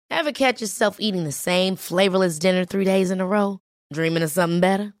Ever catch yourself eating the same flavorless dinner 3 days in a row? Dreaming of something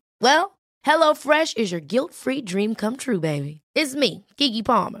better? Well, HelloFresh is your guilt-free dream come true, baby. It's me, Keke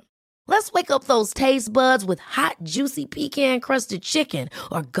Palmer. Let's wake up those taste buds with hot, juicy pecan-crusted chicken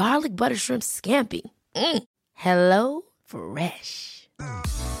or garlic butter shrimp scampi. Hello Fresh.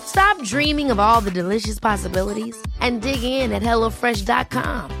 Stop dreaming of all the delicious possibilities and dig in at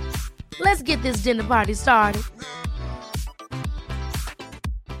HelloFresh.com. Let's get this dinner party started.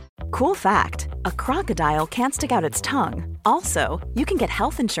 Cool fact, a crocodile can't stick out its tongue. Also, you can get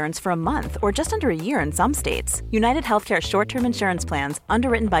health insurance for a month or just under a year in some states. United Healthcare short-term insurance plans,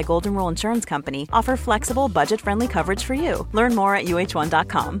 underwritten by Golden Rule Insurance Company, offer flexible, budget-friendly coverage for you. Learn more at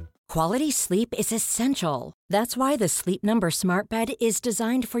uh1.com. Quality sleep is essential. That's why the Sleep Number Smart Bed is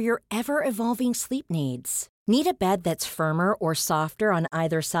designed for your ever-evolving sleep needs. Need a bed that's firmer or softer on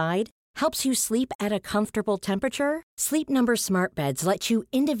either side? Helps you sleep at a comfortable temperature? Sleep Number Smart Beds let you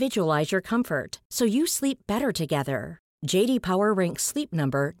individualize your comfort, so you sleep better together. J.D. Power ranks Sleep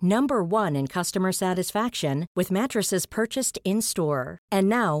Number number 1 in customer satisfaction with mattresses purchased in-store. And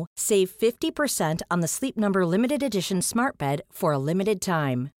now, save 50% on the Sleep Number Limited Edition Smart Bed for a limited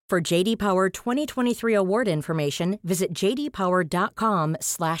time. For J.D. Power 2023 award information, visit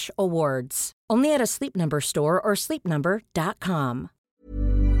jdpower.com/awards. Only at a Sleep Number store or sleepnumber.com.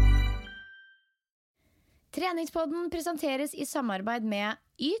 Treningspodden presenteres i samarbeid med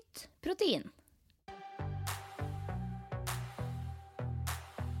Yt Protein.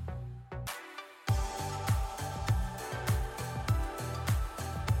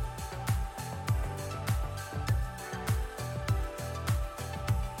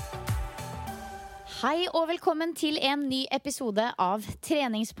 Hei og velkommen til en ny episode av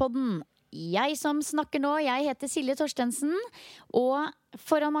Treningspodden. Jeg som snakker nå, jeg heter Silje Torstensen, og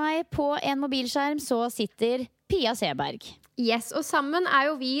foran meg på en mobilskjerm så sitter Pia Seberg. Yes, og sammen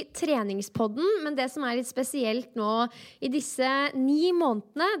jo vi Treningspodden, men det som litt spesielt nå i disse 9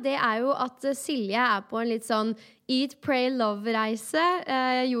 månedene, det jo at Silje på en litt sånn Eat, Pray, Love-reise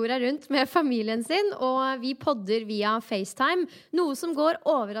jorda rundt med familien sin, og vi podder via FaceTime, noe som går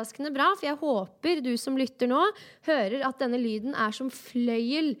overraskende bra, for jeg håper du som lytter nå hører at denne lyden som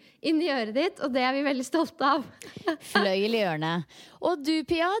fløyel inn i øret ditt, og det vi veldig stolte av. Fløyel i ørene. Og du,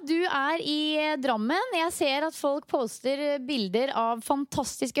 Pia, du i Drammen. Jeg ser at folk poster bilder av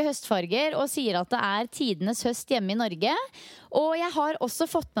fantastiske høstfarger og sier at det tidenes høst hjemme i Norge. Og jeg har også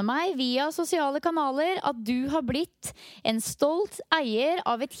fått med meg via sosiale kanaler at du har blitt en stolt eier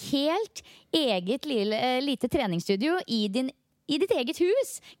av et helt eget lite treningsstudio i ditt eget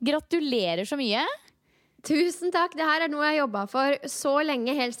hus. Gratulerer så mye. Tusen takk, det her noe jeg jobbet for så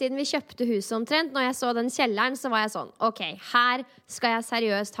lenge, helt siden vi kjøpte huset omtrent. Når jeg så den kjelleren, så var jeg sånn, ok, her skal jeg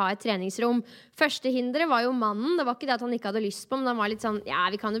seriøst ha et treningsrom. Første hindret var jo mannen, det var ikke det at han ikke hadde lyst på, men han var litt sånn, ja,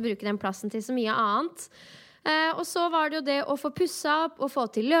 vi kan jo bruke den plassen til så mye annet. Og så var det jo det å få pusset opp og få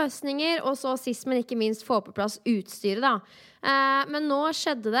til løsninger, og så sist, men ikke minst få på plass utstyret da. Men nå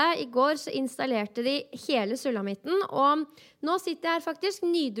skjedde det. I går så installerte de hele sulamitten, og nå sitter jeg her faktisk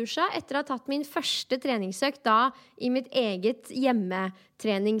nydusja etter å ha tatt min første treningsøkt da i mitt eget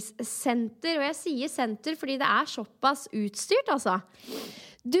hjemmetreningssenter. Og jeg sier senter fordi det såpass utstyrt, altså.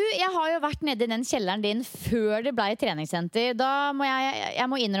 Du, jeg har jo vært nede i den kjelleren din før det ble treningssenter. Da må jeg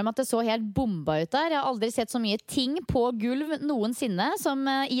må innrømme at det så helt bomba ut der. Jeg har aldri sett så mye ting på gulv noensinne som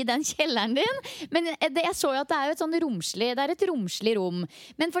i den kjelleren din. Men jeg så jo at det jo et sånn romslig, det et romslig rom.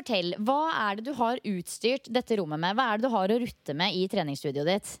 Men fortell, hva det du har utstyrt dette rommet med? Hva det du har å rutte med i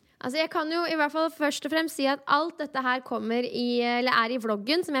treningsstudioet ditt? Altså jeg kan jo i hvert fall først og fremst si at alt dette her kommer eller i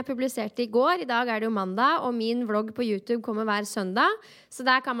vloggen som jeg publiserte i går. I dag det jo mandag, og min vlogg på YouTube kommer hver søndag. Så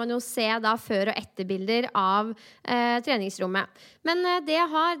der kan man jo se da før- og etterbilder av treningsrommet. Men det jeg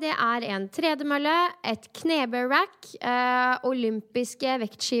har, det en tredemølle, et knebøy-rack, olympiske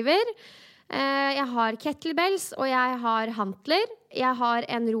vektskiver. Jeg har kettlebells, og jeg har hantler. Jeg har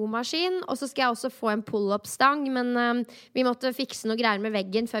en romaskin, og så skal jeg også få en pull-up-stang, men vi måtte fikse noe greier med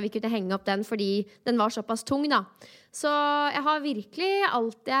veggen før vi kunne henge opp den, fordi den var såpass tung da. Så jeg har virkelig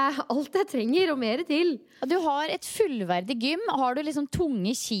alt jeg trenger, og mer til. Du har et fullverdig gym. Har du liksom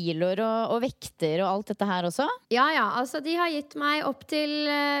tunge kiloer og vekter og alt dette her også? Ja, altså de har gitt meg opp til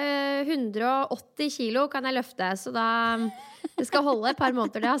 180 kilo kan jeg løfte, så da... Det skal holde et par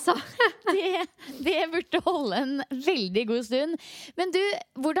måneder det, altså. det burde holde en veldig god stund. Men du,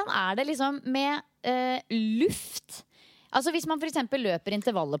 hvordan det liksom med luft? Altså hvis man for eksempel løper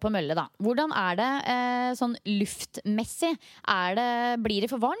intervaller på mølle da, hvordan det sånn luftmessig? Blir det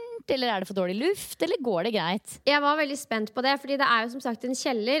for varmt, eller det for dårlig luft, eller går det greit? Jeg var veldig spent på det, fordi det jo som sagt en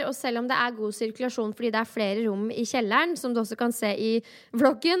kjeller, og selv om det god sirkulasjon fordi det flere rom i kjelleren, som du også kan se i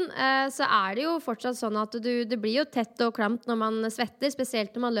vloggen, så det jo fortsatt sånn at det blir jo tett og klamt når man svetter,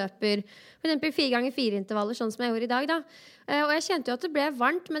 spesielt når man løper for eksempel 4x4 intervaller, sånn som jeg gjorde i dag da. Og jeg kjente jo at det ble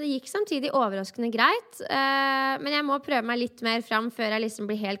varmt, men det gikk samtidig overraskende greit. Men jeg må prøve meg litt mer fram før jeg liksom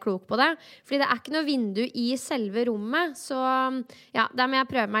blir helt klok på det. Fordi det ikke noe vindu i selve rommet, så ja, der må jeg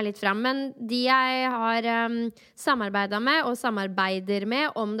prøve meg litt fram. Men de jeg har samarbeidet med og samarbeider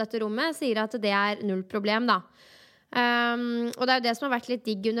med om dette rommet, sier at det null problem da. Og det jo det som har vært litt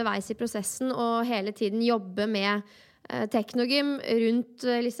digg underveis i prosessen, og hele tiden jobbe med Teknogym rundt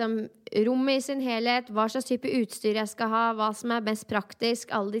liksom rommet i sin helhet, hva slags type utstyr jeg skal ha, hva som mest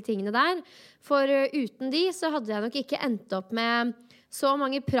praktisk, alle de tingene der. For uten de så hadde jeg nok ikke endt opp med så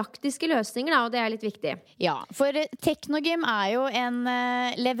mange praktiske løsninger da, og det litt viktig. Ja, for Teknogym jo en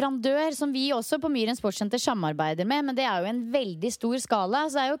leverandør som vi også på Myren Sportssenter samarbeider med, men det jo en veldig stor skala,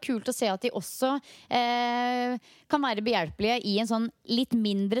 så det jo kult å se at de også kan være behjelpelige i en sånn litt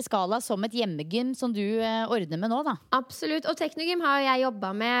mindre skala som et hjemmegym som du ordner med nå da. Absolutt, og Teknogym har jeg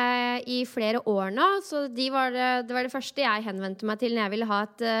jobbet med i flere år nå, så det var det første jeg henvendte meg til når jeg ville ha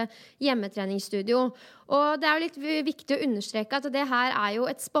et hjemmetreningsstudio. Og det jo litt viktig å understreke at det her jo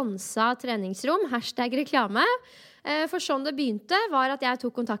et sponset treningsrom, #reklame. For sånn det begynte var at jeg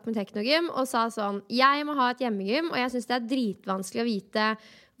tok kontakt med Teknogym og sa sånn, jeg må ha et hjemmegym, og jeg synes det dritvanskelig å vite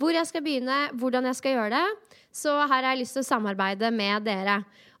hvor jeg skal begynne, hvordan jeg skal gjøre det. Så her har jeg lyst til å samarbeide med dere.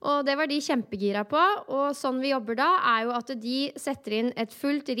 Og det var de kjempegira på, og sånn vi jobber da jo at de setter inn et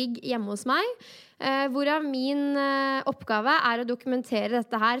fullt rigg hjemme hos meg, hvorav min oppgave å dokumentere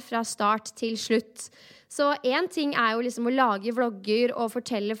dette her fra start til slutt. Så en ting jo liksom å lage vlogger og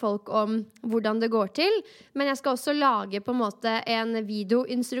fortelle folk om hvordan det går til, men jeg skal også lage på en måte en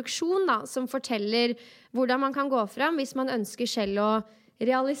videoinstruksjon da, som forteller hvordan man kan gå fram hvis man ønsker selv å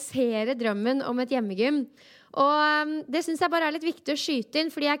realisere drømmen om et hjemmegym. Og det synes jeg bare litt viktig å skyte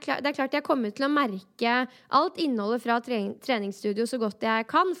inn, fordi det klart jeg kommer til å merke alt innholdet fra treningsstudio så godt jeg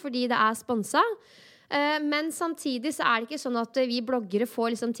kan, fordi det sponset. Men samtidig så det ikke sånn at vi bloggere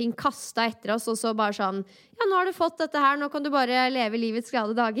får liksom ting kastet etter oss, og så bare sånn, ja, nå har du fått dette her, nå kan du bare leve livets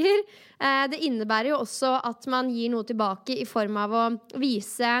glade dager. Det innebærer jo også at man gir noe tilbake i form av å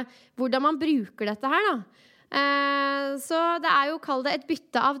vise hvordan man bruker dette her da. Så det jo kall det et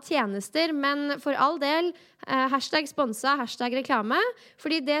bytte av tjenester, men for all del #sponsa, #reklame,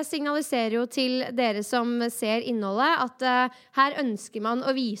 fordi det signaliserer jo til dere som ser innholdet at her ønsker man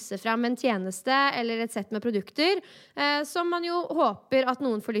å vise frem en tjeneste eller et sett med produkter som man jo håper at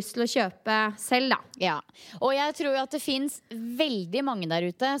noen får lyst til å kjøpe selv da. Ja, og jeg tror jo at det finnes veldig mange der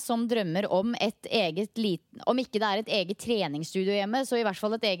ute som drømmer om et eget om ikke det et eget treningsstudio hjemme, så i hvert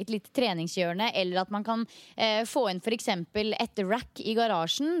fall et eget lite treningshjørne, eller at man kan få inn for eksempel et rack i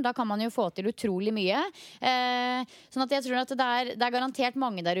garasjen. Da kan man jo få til utrolig mye. Sånn at jeg tror at det garantert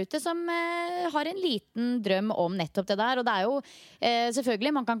mange der ute som har en liten drøm om nettopp det der. Og det jo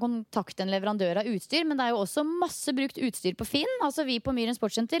selvfølgelig, man kan kontakte en leverandør av utstyr, men det jo også masse brukt utstyr på Finn. Altså vi på Myren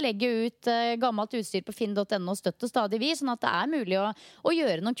Sportssenter legger ut gammelt utstyr på finn.no støtt og stadig vi, sånn at det mulig å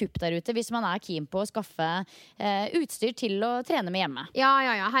gjøre noen kupp der ute hvis man keen på å skaffe utstyr til å trene med hjemme. Ja,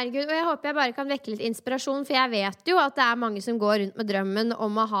 herregud. Og jeg håper jeg bare kan vekke litt inspirasjon, for jeg vet jo at det mange som går rundt med drømmen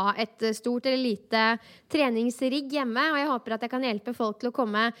om å ha et stort eller lite treningsrigg hjemme, og jeg håper at jeg kan hjelpe folk til å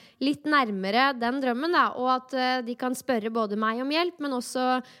komme litt nærmere den drømmen da, og at de kan spørre både meg om hjelp, men også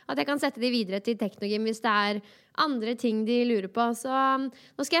at jeg kan sette de videre til Teknogym hvis det andre ting de lurer på. Så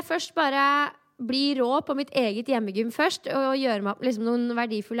nå skal jeg først bare bli rå på mitt eget hjemmegym først og gjøre meg liksom noen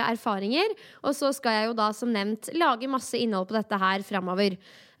verdifulle erfaringer, og så skal jeg jo da som nevnt lage masse innhold på dette her fremover.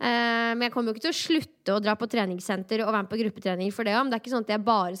 Men jeg kommer jo ikke til å slutte å dra på treningssenter og være med på gruppetrening for det. Det ikke sånn at jeg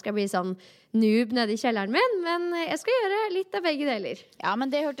bare skal bli sånn noob nede i kjelleren min, men jeg skal gjøre litt av begge deler. Ja, men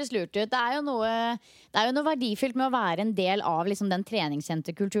det hørtes lurt ut. Det jo noe verdifullt med å være en del av liksom den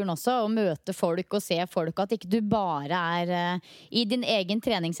treningssenterkulturen også, og møte folk og se folk, at ikke du bare i din egen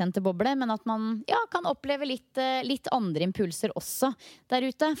treningssenterboble, men at man kan oppleve litt andre impulser også der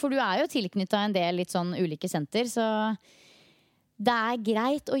ute. For du jo tilknyttet en del litt sånn ulike senter, så det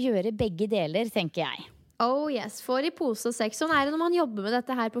greit å gjøre begge deler, tenker jeg. Oh yes, får i pose og sekk. Sånn det når man jobber med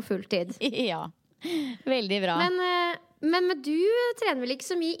dette her på fulltid. Ja, veldig bra. Men du trener vel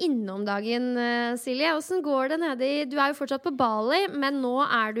ikke så mye innom dagen, Silje? Hvordan går det nede du jo fortsatt på Bali, men nå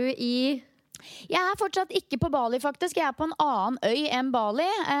du i Jeg fortsatt ikke på Bali, faktisk. Jeg på en annen øy enn Bali.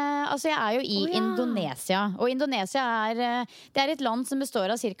 Altså, jeg jo i Indonesia. Og Indonesia det et land som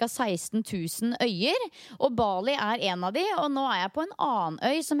består av ca. 16 000 øyer. Og Bali en av de. Og nå jeg på en annen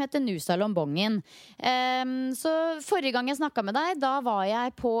øy som heter Nusa Lombongen. Så forrige gang jeg snakket med deg, da var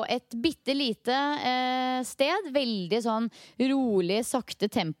jeg på et bittelite sted. Veldig sånn rolig, sakte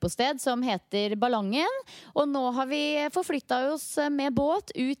temposted som heter Balangen. Og nå har vi forflyttet oss med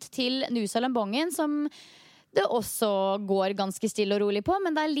båt ut til Nusa Lombongen, som det også går ganske stille og rolig på,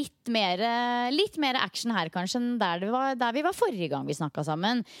 men det litt mer action her kanskje enn der vi var forrige gang vi snakket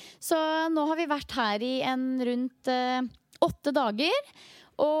sammen. Så nå har vi vært her i rundt 8 dager,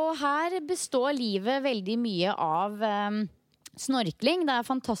 og her består livet veldig mye av snorkling. Det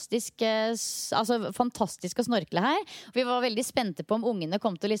fantastisk å snorkle her. Vi var veldig spente på om ungene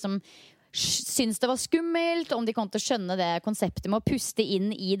kom til å liksom syns det var skummelt, om de kom til å skjønne det konseptet med å puste inn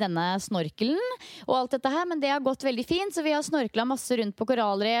i denne snorkelen og alt dette her, men det har gått veldig fint, så vi har snorklet masse rundt på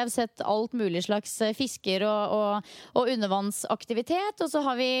korallrev, sett alt mulig slags fisker og undervannsaktivitet, og så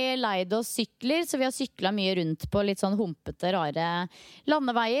har vi leid oss sykler, så vi har syklet mye rundt på litt sånn humpete, rare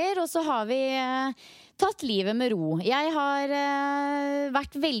landeveier, og så har vi tatt livet med ro. Jeg har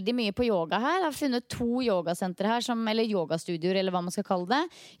vært veldig mye på yoga her. Jeg har funnet 2 yogasentre her, eller yogastudioer, eller hva man skal kalle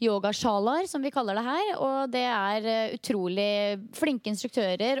det. Yogashalar, som vi kaller det her. Og det utrolig flinke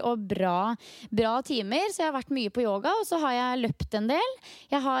instruktører og bra timer. Så jeg har vært mye på yoga, og så har jeg løpt en del.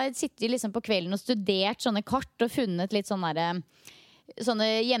 Jeg har sittet liksom på kvelden og studert sånne kart og funnet litt sånne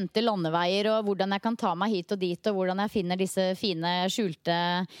gjemte landeveier og hvordan jeg kan ta meg hit og dit og hvordan jeg finner disse fine skjulte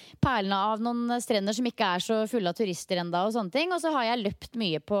perlene av noen strender som ikke så fulle av turister enda og sånne ting. Og så har jeg løpt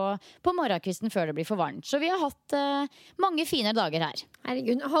mye på morgenkvisten før det blir for varmt. Så vi har hatt mange fine dager her.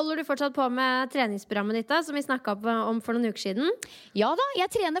 Herregud, holder du fortsatt på med treningsprogrammet ditt da, som vi snakket om for noen uker siden? Ja da,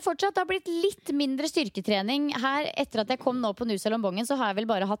 jeg trener fortsatt. Det har blitt litt mindre styrketrening her. Etter at jeg kom nå på Nusa Lombongen så har jeg vel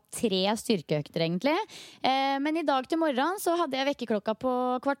bare hatt 3 styrkeøkter egentlig. Men i dag til morgen så hadde jeg vekkerklokka på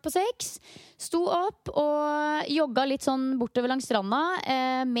 5:15. Sto opp og jogga litt sånn bortover langs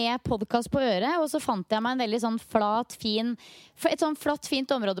stranda med podcast på øret, og så fant jeg meg en veldig sånn et sånn flatt, fint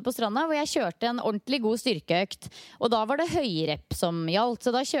område på stranda hvor jeg kjørte en ordentlig god styrkeøkt. Og da var det høyrepp som gjaldt,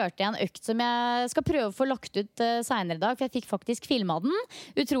 så da kjørte jeg en økt som jeg skal prøve å få lagt ut senere i dag, for jeg fikk faktisk filmet den,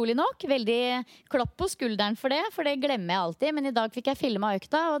 utrolig nok. Veldig klapp på skulderen for det glemmer jeg alltid, men i dag fikk jeg filmet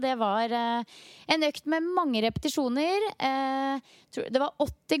økta, og det var en økt med mange repetisjoner. Det var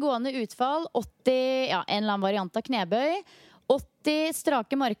 80 gående utfall, 80, en eller annen variant av knebøy, 80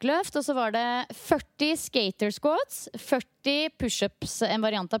 strake markløft, og så var det 40 skater squats, 40 pushups, en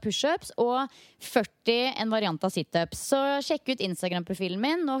variant av pushups, og 40 en variant av situps. Så sjekk ut Instagram-profilen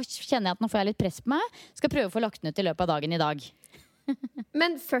min. Nå kjenner jeg at nå får jeg litt press på meg. Skal prøve å få lagt den ut i løpet av dagen i dag.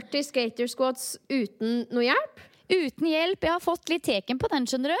 Men 40 skater squats uten noe hjelp? Uten hjelp. Jeg har fått litt teken på den,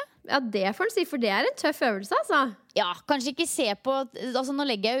 skjønner du? Ja, det får du si, for det en tøff øvelse, altså. Ja, kanskje ikke se på, altså nå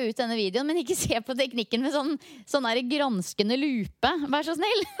legger jeg jo ut denne videoen, men ikke se på teknikken med sånn der granskende lupe. Vær så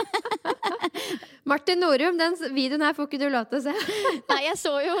snill. Martin Norum, den videoen her får ikke du lov til å se. Nei, jeg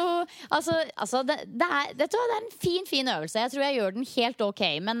så jo, det er en fin øvelse. Jeg tror jeg gjør den helt ok,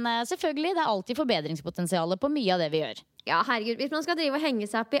 men selvfølgelig, det er alltid forbedringspotensialet på mye av det vi gjør. Ja, herregud, hvis man skal drive og henge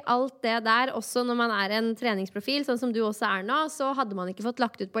seg opp i alt det der, også når man en treningsprofil, sånn som du også nå, så hadde man ikke fått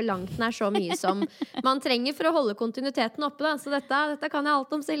lagt ut på langt nær så mye som man trenger for å holde kontinuiteten oppe da. Så dette kan jeg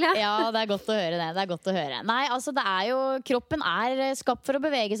alt om, Silje. Ja, det godt å høre det, godt å høre. Nei, altså det jo, kroppen skapt for å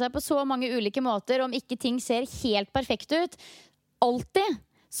bevege seg på så mange ulike måter. Om ikke ting ser helt perfekt ut alltid,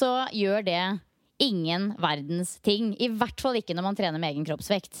 så gjør det ingen verdens ting. I hvert fall ikke når man trener med egen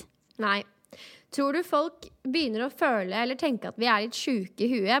kroppsvekt. Nei. Tror du folk begynner å føle eller tenke at vi litt syke i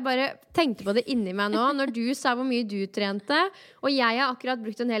huet? Jeg bare tenkte på det inni meg nå, når du sa hvor mye du trente, og jeg har akkurat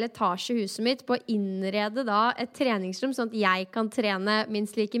brukt en hel etasje i huset mitt på å innrede da et treningsrom, sånn at jeg kan trene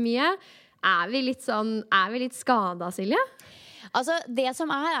minst like mye. Vi litt skadet, Silje? Altså, det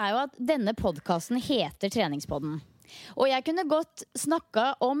som jo at denne podcasten heter Treningspodden. Og jeg kunne godt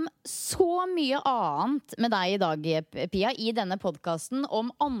snakket om så mye annet med deg i dag, Pia, i denne podcasten, om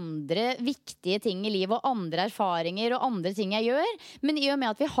andre viktige ting i livet og andre erfaringer og andre ting jeg gjør. Men i og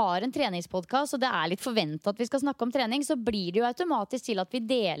med at vi har en treningspodcast, og det litt forventet at vi skal snakke om trening, så blir det jo automatisk til at vi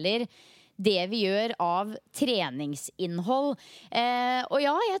deler det vi gjør av treningsinnhold. Og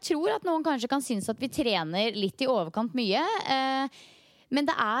ja, jeg tror at noen kanskje kan synes at vi trener litt i overkant mye. Men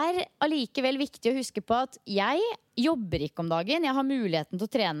det allikevel viktig å huske på at jeg jobber ikke om dagen. Jeg har muligheten til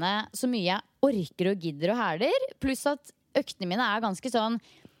å trene så mye jeg orker og gidder og hæler. Pluss at øktene mine ganske sånn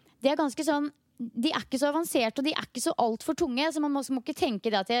de er ikke så avanserte, og de er ikke så alt for tunge, så man må ikke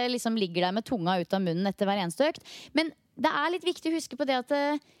tenke det at jeg liksom ligger der med tunga ut av munnen etter hver eneste økt. Men det er litt viktig å huske på det at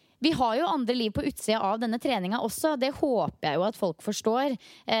vi har jo andre liv på utsida av denne treninga også. Det håper jeg jo at folk forstår.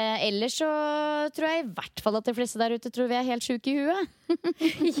 Ellers så tror jeg i hvert fall at de fleste der ute tror vi er helt syke i huet.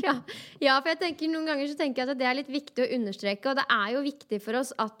 Ja, for jeg tenker noen ganger så tenker jeg at det er litt viktig å understreke, og det er jo viktig for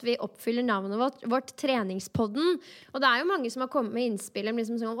oss at vi oppfyller navnet vårt treningspodden. Og det er jo mange som har kommet med innspill om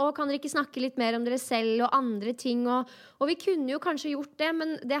liksom sånn, kan dere ikke snakke litt mer om dere selv og andre ting, og vi kunne jo kanskje gjort det,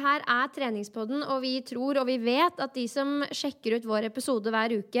 men det her er treningspodden, og vi tror og vi vet at de som sjekker ut vår episode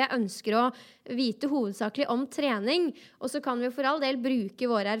hver uke ønsker å vite hovedsakelig om trening, og så kan vi for all del bruke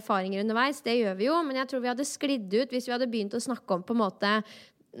våre erfaringer underveis, det gjør vi jo, men jeg tror vi hadde sklidd ut hvis vi hadde begynt å snakke om på en måte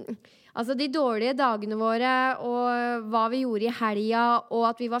altså de dårlige dagene våre og hva vi gjorde i helga og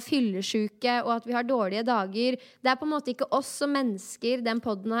at vi var fyllesyke og at vi har dårlige dager. Det er på en måte ikke oss som mennesker den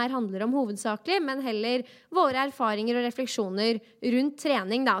podden her handler om hovedsakelig, men heller våre erfaringer og refleksjoner rundt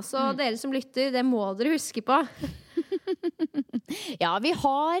trening da. Så dere som lytter, det må dere huske på. Ja, vi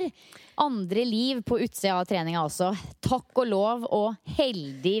har andre liv på utsida av treninga også. Takk og lov, og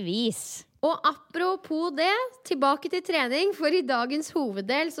heldigvis. Og apropos det, tilbake til trening, for i dagens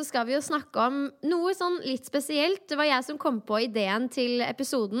hoveddel så skal vi jo snakke om noe sånn litt spesielt. Det var jeg som kom på ideen til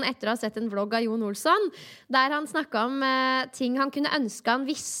episoden etter å ha sett en vlogg av Jon Olsson, der han snakket om ting han kunne ønske han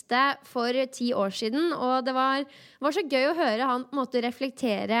visste for 10 år siden, og det var så gøy å høre han på en måte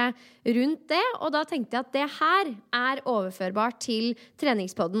reflektere rundt det, og da tenkte jeg at det her er overførbart til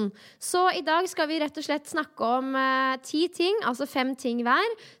treningspodden. Så i dag skal vi rett og slett snakke om 10 ting, altså 5 ting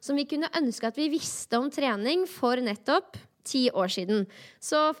hver, som vi kunne ønske at vi visste om trening for nettopp 10 år siden.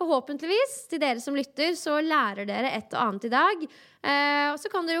 Så forhåpentligvis, til dere som lytter, så lærer dere et og annet i dag. Og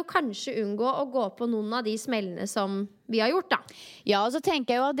så kan dere jo kanskje unngå å gå på noen av de smellene som vi har gjort da. Ja, og så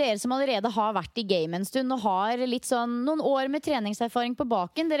tenker jeg jo at dere som allerede har vært i game en stund og har litt sånn noen år med treningserfaring på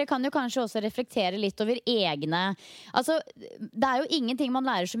baken, dere kan jo kanskje også reflektere litt over egne. Altså, det er jo ingenting man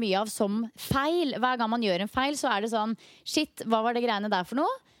lærer så mye av som feil. Hver gang man gjør en feil, så er det sånn, shit, hva var det greiene der for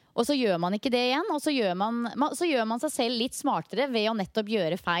noe? Og så gjør man ikke det igjen, og så gjør man seg selv litt smartere ved å nettopp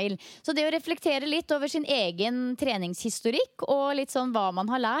gjøre feil. Så det å reflektere litt over sin egen treningshistorikk, og litt sånn hva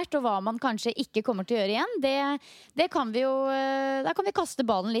man har lært, og hva man kanskje ikke kommer til å gjøre igjen, det kan vi jo, da kan vi kaste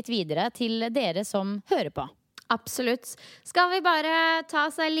ballen litt videre til dere som hører på. Absolutt. Skal vi bare ta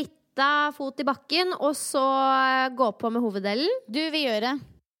seg litt av fot i bakken, og så gå på med hoveddelen? Du, vi gjør det.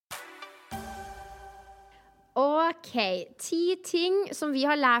 Ok, 10 ting som vi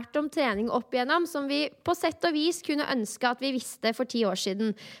har lært om trening opp igjennom, som vi på sett og vis kunne ønske at vi visste for 10 år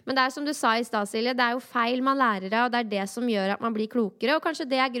siden. Men det er som du sa i stad, Silje, det er jo feil man lærer av, og det er det som gjør at man blir klokere. Og kanskje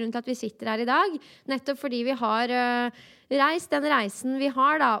det er grunnen til at vi sitter her i dag, nettopp fordi vi har reist den reisen vi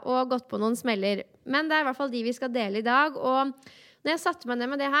har da, og gått på noen smeller. Men det er i hvert fall de vi skal dele i dag, og når jeg satte meg ned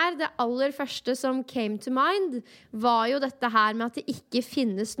med det her, det aller første som came to mind, var jo dette her med at det ikke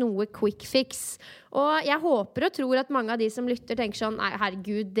finnes noe quick fix. Og jeg håper og tror at mange av de som lytter tenker sånn, nei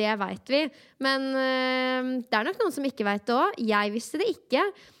herregud, det vet vi. Men det er nok noen som ikke vet det også. Jeg visste det ikke.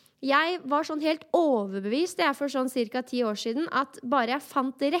 Jeg var sånn helt overbevist for sånn cirka 10 år siden at bare jeg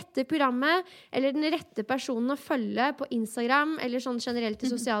fant det rette programmet eller den rette personen å følge på Instagram eller sånn generelt i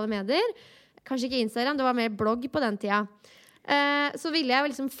sosiale medier, kanskje ikke Instagram, det var mer blogg på den tida, så ville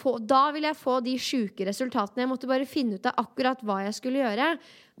jeg liksom få de syke resultatene. Jeg måtte bare finne ut av akkurat hva jeg skulle gjøre.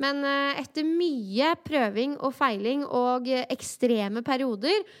 Men etter mye prøving og feiling og ekstreme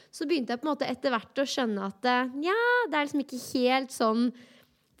perioder, så begynte jeg på en måte etter hvert å skjønne at det er liksom ikke helt sånn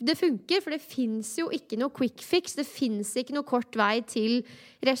det funker, for det finnes jo ikke noe quick fix. Det finnes ikke noe kort vei til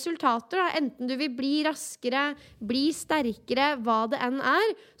resultater da. Enten du vil bli raskere, bli sterkere, hva det enn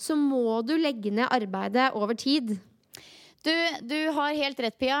er, så må du legge ned arbeidet over tid. Du har helt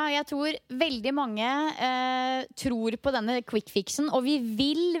rett, Pia. Jeg tror veldig mange tror på denne quickfixen, og vi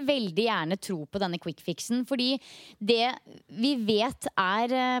vil veldig gjerne tro på denne quickfixen, fordi det vi vet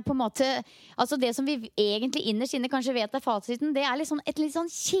er på en måte, altså det som vi egentlig innerst inne kanskje vet er fasiten, det er liksom et litt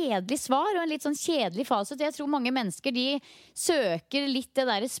sånn kjedelig svar og en litt sånn kjedelig fasit. Jeg tror mange mennesker, de søker litt det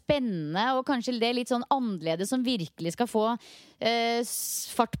der spennende og kanskje det litt sånn annerledes som virkelig skal få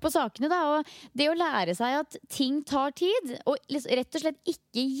fart på sakene da. Og det å lære seg at ting tar tid, og rett og slett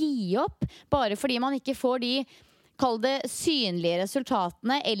ikke gi opp bare fordi man ikke får de, kall det, synlige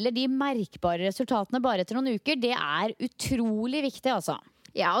resultatene eller de merkbare resultatene bare etter noen uker, det er utrolig viktig altså.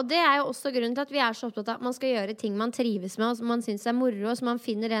 Ja, og det er jo også grunnen til at vi er så opptatt av at man skal gjøre ting man trives med, og som man synes er moro, og som man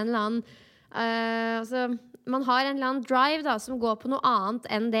finner en eller annen man har en eller annen drive da, som går på noe annet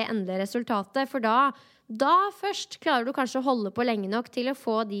enn det endelige resultatet, for da da først klarer du kanskje å holde på lenge nok til å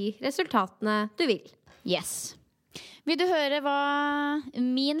få de resultatene du vil. Yes. Vil du høre hva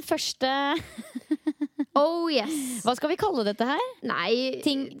min første Oh yes. Hva skal vi kalle dette her? Nei,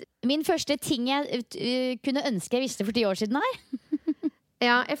 Min første ting jeg kunne ønske jeg visste for 10 år siden her.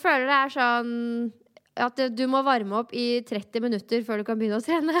 ja, jeg føler det sånn at du må varme opp i 30 minutter før du kan begynne å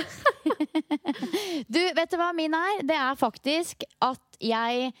trene. Du, vet du hva min er? Det faktisk at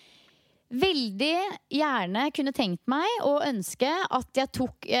jeg veldig gjerne kunne tenkt meg og ønske at jeg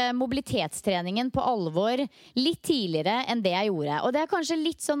tok mobilitetstreningen på alvor litt tidligere enn det jeg gjorde. Og det kanskje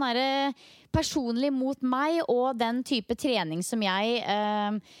litt sånn personlig mot meg og den type trening som jeg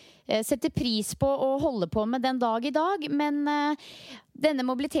setter pris på å holde på med den dag i dag. Men denne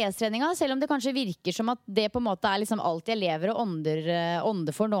mobilitetstreninga, selv om det kanskje virker som at det på en måte liksom alt jeg lever og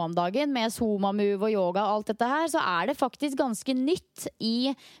ånder for nå om dagen, med Zuma-move og yoga og alt dette her, så det faktisk ganske nytt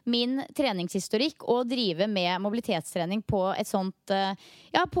i min treningshistorikk å drive med mobilitetstrening på et sånt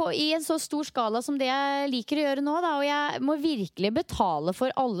i en så stor skala som det jeg liker å gjøre nå, da. Og jeg må virkelig betale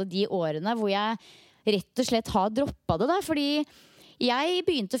for alle de årene hvor jeg rett og slett har droppet det, da, fordi jeg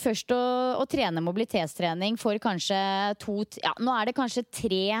begynte først å trene mobilitetstrening for kanskje nå det kanskje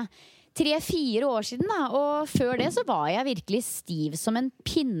 3-4 år siden, da. Og før det så var jeg virkelig stiv som en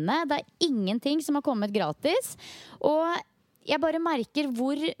pinne. Det ingenting som har kommet gratis. Og jeg bare merker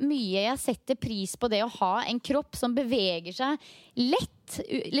hvor mye jeg setter pris på det å ha en kropp som beveger seg lett.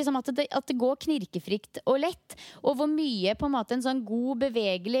 Liksom at det går knirkefritt og lett. Og hvor mye på en måte en sånn god,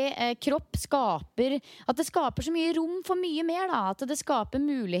 bevegelig kropp skaper. At det skaper så mye rom for mye mer, da. At det skaper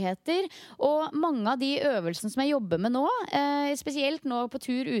muligheter. Og mange av de øvelsene som jeg jobber med nå, spesielt nå på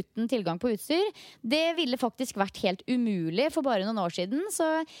tur uten tilgang på utstyr, det ville faktisk vært helt umulig for bare noen år siden. Så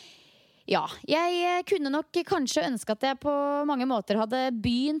ja, jeg kunne nok kanskje ønske at jeg på mange måter hadde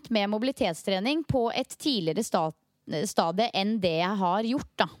begynt med mobilitetstrening på et tidligere stadie enn det jeg har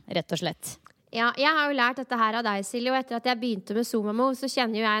gjort, da, rett og slett. Ja, jeg har jo lært dette her av deg, Silje, og etter at jeg begynte med Zuma-move, så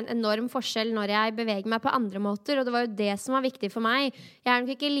kjenner jo jeg en enorm forskjell når jeg beveger meg på andre måter, og det var jo det som var viktig for meg. Jeg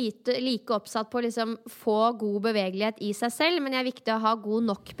nok ikke like oppsatt på å liksom få god bevegelighet i seg selv, men det viktig å ha god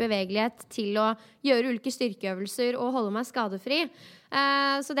nok bevegelighet til å gjøre ulike styrkeøvelser og holde meg skadefri.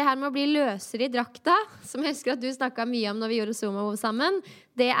 Så det her med å bli løsere i drakta, som jeg husker at du snakket mye om når vi gjorde Zuma-move sammen,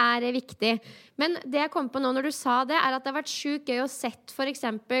 det viktig. Men det jeg kom på nå når du sa det, at det har vært sjukt gøy å sett for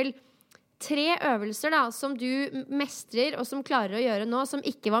eksempel 3 øvelser da, som du mestrer og som klarer å gjøre nå, som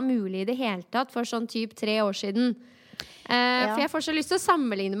ikke var mulig i det hele tatt for sånn typ 3 år siden. For jeg får så lyst til å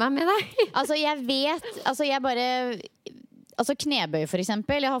sammenligne meg med deg. Knebøy for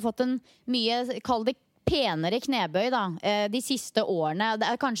eksempel. Jeg har fått en mye, kall det penere knebøy da, de siste årene. Det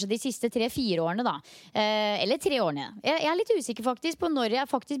kanskje de siste 3-4 årene da. Eller 3 årene. Jeg litt usikker faktisk på når jeg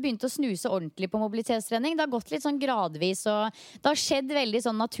faktisk begynte å snuse ordentlig på mobilitetstrening. Det har gått litt sånn gradvis, og det har skjedd veldig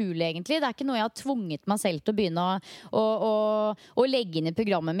sånn naturlig egentlig. Det ikke noe jeg har tvunget meg selv til å begynne å legge inn i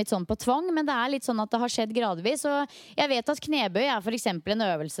programmet mitt sånn på tvang, men det litt sånn at det har skjedd gradvis. Og jeg vet at knebøy for eksempel en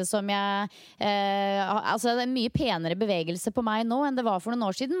øvelse som det en mye penere bevegelse på meg nå enn det var for noen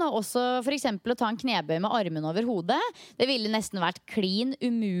år siden, og også for eksempel å ta en knebøy med armen over hodet. Det ville nesten vært klin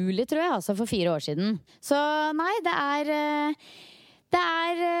umulig, tror jeg, altså for 4 år siden. Så nei, det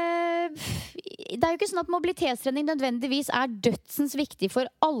jo ikke sånn at mobilitetstrening nødvendigvis dødsens viktig for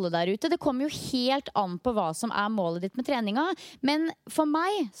alle der ute. Det kommer jo helt an på hva som målet ditt med treninga. Men for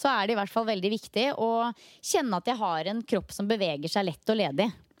meg så det i hvert fall veldig viktig å kjenne at jeg har en kropp som beveger seg lett og ledig.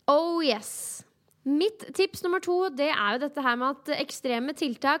 Oh yes! Mitt tips nummer 2, det jo dette her med at ekstreme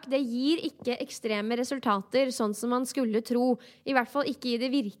tiltak, det gir ikke ekstreme resultater, sånn som man skulle tro. I hvert fall ikke i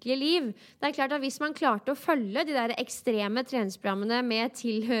det virkelige liv. Det klart at hvis man klarte å følge de der ekstreme treningsprogrammene med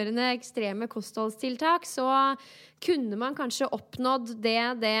tilhørende ekstreme kostholdstiltak, så kunne man kanskje oppnådd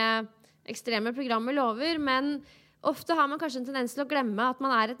det ekstreme programmet lover, men ofte har man kanskje en tendens til å glemme at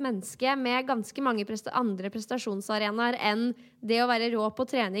man et menneske med ganske mange andre prestasjonsarenaer enn det å være rå på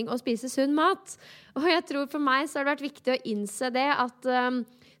trening og spise sunn mat. Og jeg tror for meg så har det vært viktig å innse det at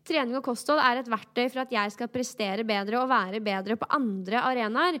trening og kosthold et verktøy for at jeg skal prestere bedre og være bedre på andre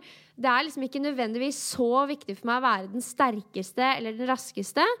arenaer. Det liksom ikke nødvendigvis så viktig for meg å være den sterkeste eller den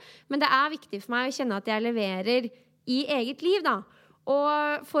raskeste, men det viktig for meg å kjenne at jeg leverer i eget liv da.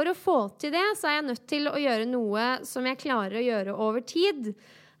 Og for å få til det så jeg nødt til å gjøre noe som jeg klarer å gjøre over tid.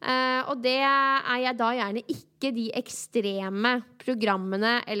 Og det jeg da gjerne ikke de ekstreme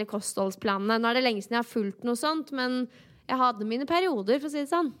programmene eller kostholdsplanene. Nå det lenge siden jeg har fulgt noe sånt, men jeg hadde mine perioder, for å si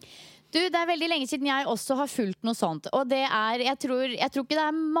det sånn. Du, det veldig lenge siden jeg også har fulgt noe sånt. Og det jeg tror ikke det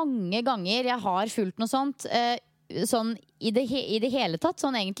mange ganger jeg har fulgt noe sånt sånn i det hele tatt,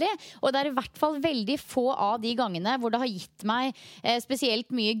 sånn egentlig. Og det I hvert fall veldig få av de gangene hvor det har gitt meg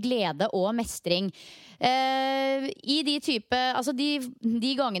spesielt mye glede og mestring. I de altså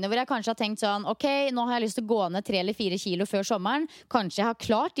de gangene hvor jeg kanskje har tenkt sånn, ok, nå har jeg lyst til å gå ned 3 eller 4 kilo før sommeren. Kanskje jeg har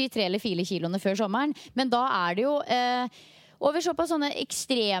klart de 3 eller 4 kiloene før sommeren, men da det jo over såpass sånne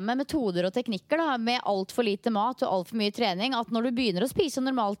ekstreme metoder og teknikker da, med alt for lite mat og alt for mye trening, at når du begynner å spise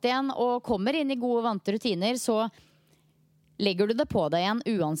normalt igjen og kommer inn I gode vante rutiner, så legger du det på deg igjen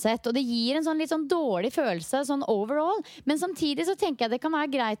uansett. Og det gir en sånn litt sånn dårlig følelse sånn overall. Men samtidig så tenker jeg det kan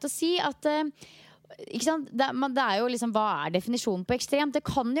være greit å si at ikke sant? Det jo liksom, hva definisjonen på ekstremt? Det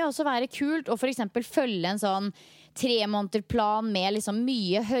kan jo også være kult å for eksempel følge en sånn 3-månederplan med liksom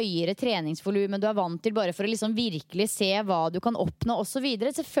mye høyere treningsvolum men du vant til bare for å liksom virkelig se hva du kan oppnå og så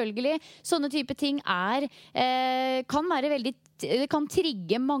videre. Selvfølgelig, sånne type ting kan være veldig det kan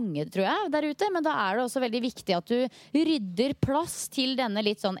trigge mange, tror jeg, der ute, men da det også veldig viktig at du rydder plass til denne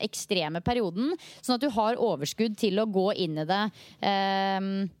litt sånn ekstreme perioden, sånn at du har overskudd til å gå inn I det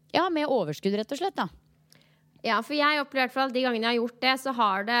med overskudd rett og slett da. Ja, for jeg opplever I hvert fall de gangene jeg har gjort det, så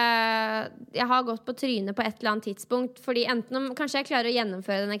har jeg har gått på trynet på et eller annet tidspunkt, fordi enten om kanskje jeg klarer å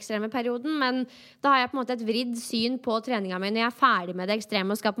gjennomføre den ekstreme perioden, men da har jeg på en måte et vridd syn på treninga mi når jeg ferdig med det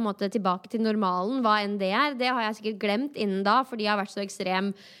ekstreme og skal på en måte tilbake til normalen, hva enn det det har jeg sikkert glemt innen da, fordi jeg har vært så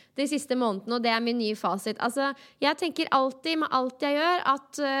ekstrem de siste månedene, og det min nye fasit. Altså, jeg tenker alltid med alt jeg gjør,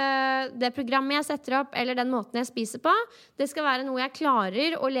 at det programmet jeg setter opp, eller den måten jeg spiser på, det skal være noe jeg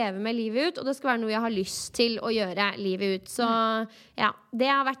klarer å leve med livet ut, og det skal være noe jeg har lyst til å gjøre livet ut. Så ja, det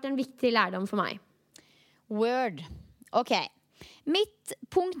har vært en viktig lærdom for meg. Word. Ok. Mitt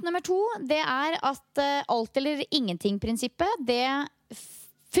punkt nummer 2, det at alt eller ingenting-prinsippet, det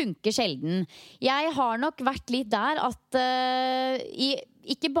funker sjelden. Jeg har nok vært litt der at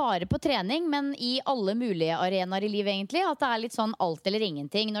ikke bare på trening, men I alle mulige arenaer I livet egentlig, at det litt sånn alt eller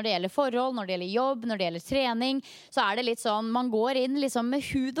ingenting. Når det gjelder forhold, når det gjelder jobb, når det gjelder trening, så det litt sånn, man går inn liksom med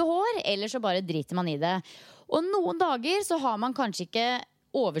hud og hår, eller så bare driter man I det. Og noen dager så har man kanskje ikke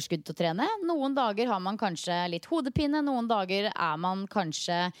overskudd til å trene. Noen dager har man kanskje litt hodepine, noen dager har man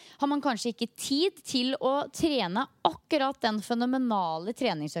kanskje ikke tid til å trene akkurat den fenomenale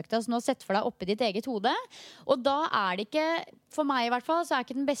treningsøkta som du har sett for deg oppi ditt eget hode. Og da det ikke, for meg I hvert fall, så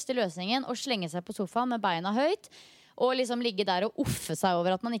ikke den beste løsningen å slenge seg på sofaen med beina høyt og liksom ligge der og uffe seg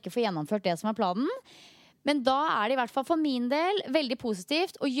over at man ikke får gjennomført det som planen. Men da det I hvert fall for min del veldig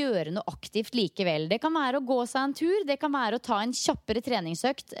positivt å gjøre noe aktivt likevel. Det kan være å gå seg en tur, det kan være å ta en kjappere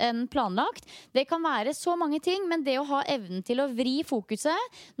treningsøkt enn planlagt. Det kan være så mange ting, men det å ha evnen til å vri fokuset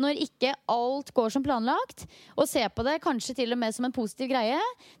når ikke alt går som planlagt, og se på det kanskje til og med som en positiv greie,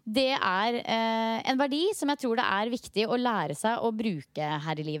 det en verdi som jeg tror det viktig å lære seg å bruke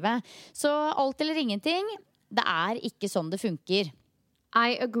her I livet. Så alt eller ingenting, det ikke sånn det funker.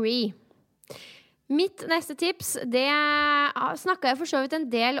 I agree. Mitt neste tips, det snakket jeg for så vidt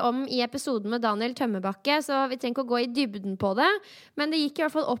en del om I episoden med Daniel Tømmerbakke, så vi trenger ikke å gå I dybden på det, men det gikk I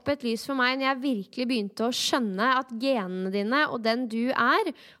hvert fall opp et lys for meg når jeg virkelig begynte å skjønne at genene dine og den du har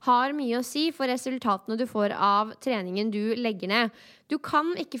mye å si for resultatene du får av treningen du legger ned. Du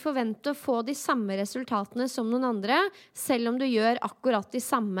kan ikke forvente å få de samme resultatene som noen andre, selv om du gjør akkurat de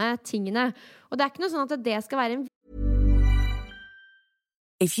samme tingene. Og det ikke noe sånn at det skal være en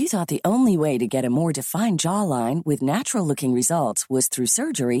If you thought the only way to get a more defined jawline with natural-looking results was through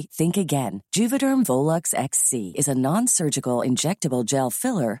surgery, think again. Juvederm Volux XC is a non-surgical injectable gel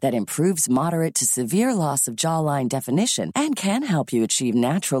filler that improves moderate to severe loss of jawline definition and can help you achieve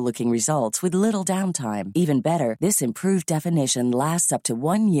natural-looking results with little downtime. Even better, this improved definition lasts up to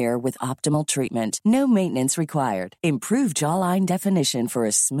 1 year with optimal treatment. No maintenance required. Improve jawline definition for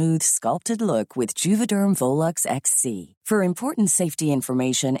a smooth, sculpted look with Juvederm Volux XC. For important safety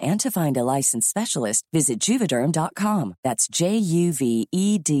information and to find a licensed specialist, visit Juvederm.com. That's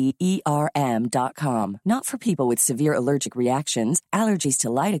JUVEDERM.com. Not for people with severe allergic reactions, allergies to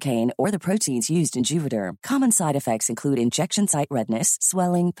lidocaine, or the proteins used in Juvederm. Common side effects include injection site redness,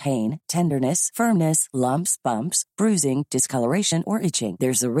 swelling, pain, tenderness, firmness, lumps, bumps, bruising, discoloration, or itching.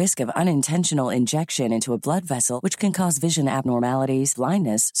 There's a risk of unintentional injection into a blood vessel, which can cause vision abnormalities,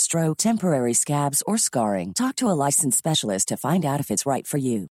 blindness, stroke, temporary scabs, or scarring. Talk to a licensed specialist to find out if it's right for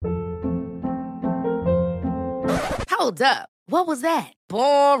you. Hold up. What was that?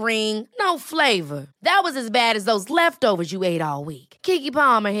 Boring. No flavor. That was as bad as those leftovers you ate all week. Keke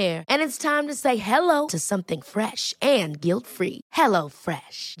Palmer here, and it's time to say hello to something fresh and guilt-free. Hello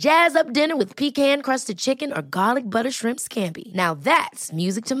Fresh. Jazz up dinner with pecan-crusted chicken or garlic butter shrimp scampi. Now that's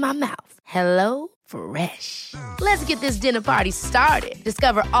music to my mouth. Hello Fresh. Let's get this dinner party started.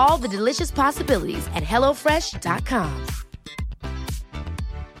 Discover all the delicious possibilities at hellofresh.com.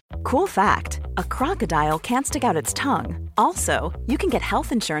 Cool fact, a crocodile can't stick out its tongue. Also, you can get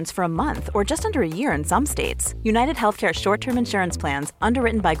health insurance for a month or just under a year in some states. United Healthcare short-term insurance plans,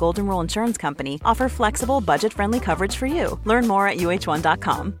 underwritten by Golden Rule Insurance Company, offer flexible, budget-friendly coverage for you. Learn more at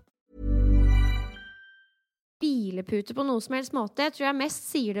uh1.com. Bilepute på noe som helst måte. Jeg tror jeg mest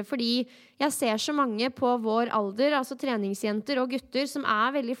sier det fordi jeg ser så mange på vår alder, altså treningsjenter og gutter, som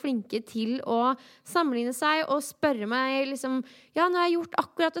veldig flinke til å sammenligne seg og spørre meg liksom, ja, nå har jeg gjort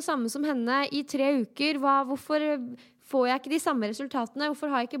akkurat det samme som henne i 3 uker, hvorfor får jeg ikke de samme resultatene? Hvorfor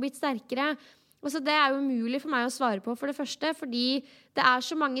har jeg ikke blitt sterkere? Og så det jo umulig for meg å svare på for det første, fordi det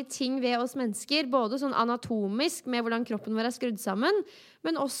så mange ting ved oss mennesker, både sånn anatomisk med hvordan kroppen vår skrudd sammen,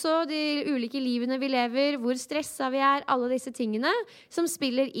 men også de ulike livene vi lever, hvor stresset vi alle disse tingene, som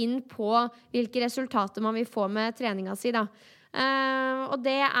spiller inn på hvilke resultater man vil få med treninga si da. Og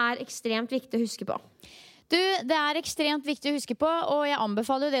det ekstremt viktig å huske på. Du, det ekstremt viktig å huske på, og jeg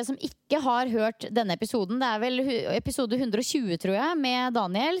anbefaler jo det som ikke har hørt denne episoden. Det vel episode 120, tror jeg, med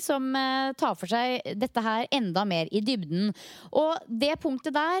Daniel, som tar for seg dette her enda mer i dybden. Og det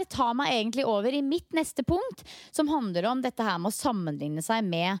punktet der tar meg egentlig over i mitt neste punkt, som handler om dette her med å sammenligne seg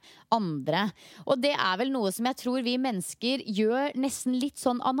med andre. Og det vel noe som jeg tror vi mennesker gjør nesten litt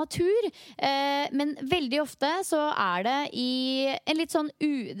sånn av natur, men veldig ofte så det i en litt sånn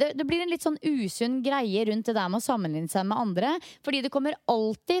det blir en litt sånn usunn greie rundt det der med å sammenligne seg med andre, fordi det kommer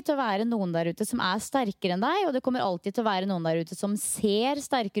alltid til å være noen der ute som sterkere enn deg, og det kommer alltid til å være noen der ute som ser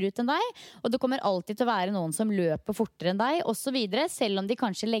sterkere ut enn deg, og det kommer alltid til å være noen som løper fortere enn deg, og så videre, selv om de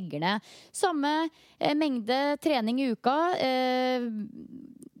kanskje legger ned samme mengde trening i uka,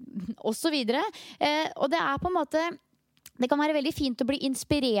 og så videre. Og det på en måte det kan være veldig fint å bli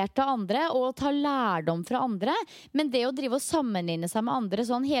inspirert av andre og ta lærdom fra andre, men det å drive og sammenligne seg med andre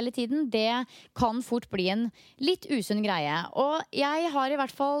sånn hele tiden, det kan fort bli en litt usunn greie. Og jeg har i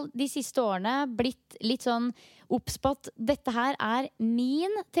hvert fall de siste årene blitt litt sånn oppspått. Dette her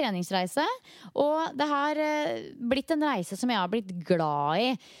min treningsreise, og det har blitt en reise som jeg har blitt glad i.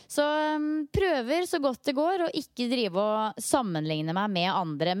 Så prøver så godt det går å ikke drive og sammenligne meg med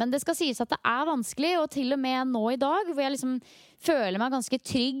andre. Men det skal sies at det vanskelig, og til og med nå i dag, hvor jeg liksom føler meg ganske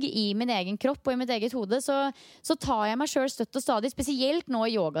trygg i min egen kropp og i mitt eget hode, så tar jeg meg selv støtt og stadig, spesielt nå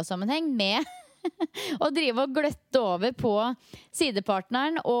i yogasammenheng, med å drive og gløtte over på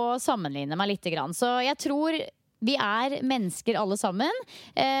sidepartneren og sammenligne meg litt grann. Så jeg tror vi mennesker alle sammen,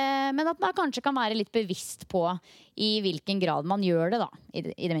 men at man kanskje kan være litt bevisst på i hvilken grad man gjør det da, i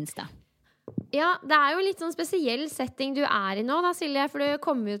det minste. Ja, det jo litt sånn spesiell setting du i nå da, Silje, for det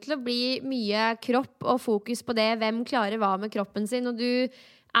kommer jo til å bli mye kropp og fokus på det, hvem klarer hva med kroppen sin, og du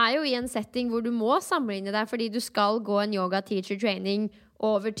jo i en setting hvor du må sammenligne deg, fordi du skal gå en yoga teacher training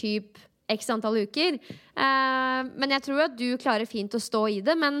over typ x antall uker. Men jeg tror at du klarer fint å stå i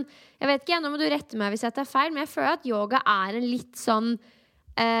det, men jeg vet ikke, nå må du rette meg hvis jeg tar feil, men jeg føler at yoga en litt sånn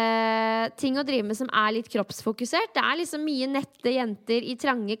ting å drive med som litt kroppsfokusert. Det liksom mye nette jenter i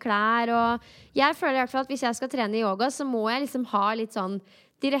trange klær, og jeg føler i hvert fall at hvis jeg skal trene yoga, så må jeg liksom ha litt sånn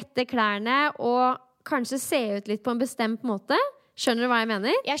de rette klærne, og kanskje se ut litt på en bestemt måte. Skjønner du hva jeg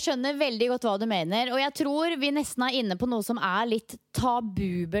mener? Jeg skjønner veldig godt hva du mener, og jeg tror vi nesten inne på noe som litt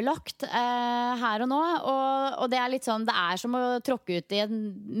tabubelagt her og nå, og det litt sånn, det som å tråkke ut i en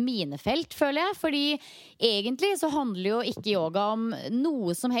minefelt, føler jeg, fordi egentlig så handler jo ikke yoga om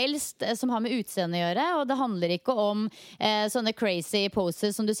noe som helst som har med utseende å gjøre, og det handler ikke om sånne crazy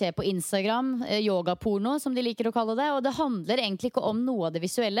poses som du ser på Instagram, yogaporno som de liker å kalle det, og det handler egentlig ikke om noe av det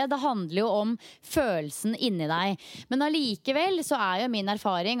visuelle, det handler jo om følelsen inni deg, men allikevel så jo min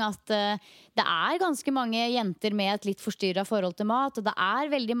erfaring at det ganske mange jenter med et litt forstyrret forhold til mat, og det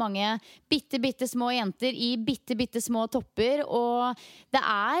veldig mange bitte små jenter i bitte små topper, og det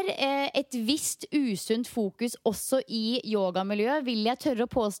et visst usunt fokus også i yogamiljøet, vil jeg tørre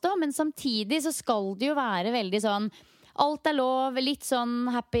å påstå, men samtidig så skal det jo være veldig sånn, alt lov, litt sånn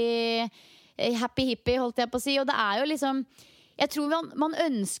happy hippie, holdt jeg på å si, og det jo liksom jeg tror man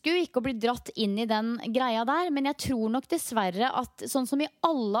ønsker jo ikke å bli dratt inn i den greia der, men jeg tror nok dessverre at sånn som i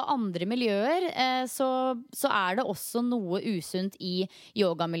alle andre miljøer, så det også noe usunt i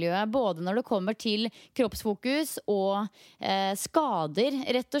yogamiljøet, både når det kommer til kroppsfokus og skader,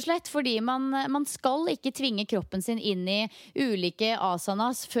 rett og slett, fordi man skal ikke tvinge kroppen sin inn i ulike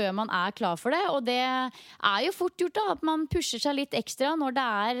asanas før man klar for det, og det jo fort gjort da, at man pusher seg litt ekstra når det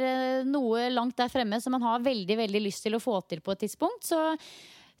noe langt der fremme som man har veldig, veldig lyst til å få til på et tidspunkt, så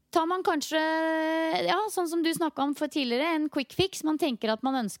tar man kanskje, sånn som du snakket om for tidligere, en quick fix. Man tenker at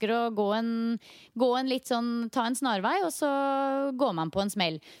man ønsker å gå en litt sånn, ta en snarvei, og så går man på en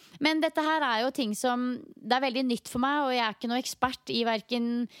smell. Men dette her jo ting som, det veldig nytt for meg, og jeg ikke noe ekspert i hverken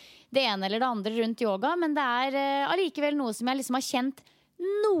det ene eller det andre rundt yoga, men det allikevel noe som jeg liksom har kjent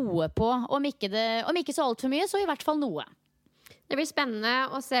noe på, om ikke så alt for mye, så i hvert fall noe. Det blir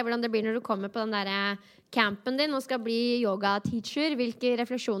spennende å se hvordan det blir når du kommer på den der campen din og skal bli yoga-teacher. Hvilke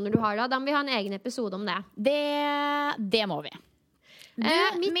refleksjoner du har da. Da må vi ha en egen episode om det. Det må vi.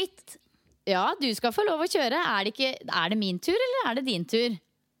 Du skal få lov å kjøre. Er det min tur, eller det din tur?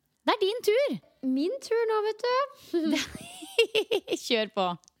 Det din tur. Min tur nå, vet du. Kjør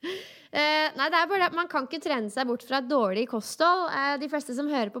på. Nei, det bare at man kan ikke trene seg bort fra et dårlig kosthold. De fleste som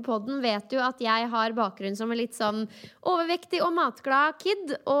hører på podden vet jo at jeg har bakgrunn som en litt sånn overvektig og matglad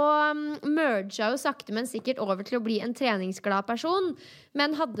kid, og merget jo sakte, men sikkert over til å bli en treningsglad person,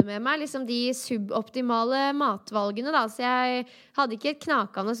 men hadde med meg liksom de suboptimale matvalgene da, så jeg hadde ikke et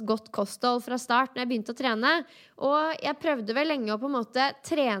knakende godt kosthold fra start når jeg begynte å trene, og jeg prøvde vel lenge å på en måte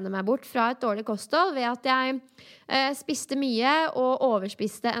trene meg bort fra et dårlig kosthold ved at jeg spiste mye og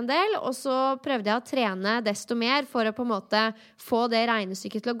overspiste en del, og så prøvde jeg å trene desto mer for å på en måte få det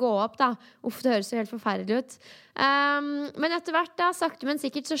regnestykket til å gå opp da. Uff, det høres jo helt forferdelig ut. Men etter hvert da, sakte men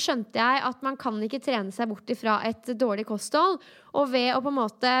sikkert, så skjønte jeg at man kan ikke trene seg bort ifra et dårlig kosthold, og ved å på en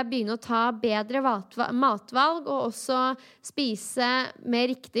måte begynne å ta bedre matvalg og også spise mer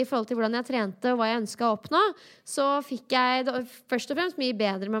riktig i forhold til hvordan jeg trente og hva jeg ønsket å oppnå, så fikk jeg først og fremst mye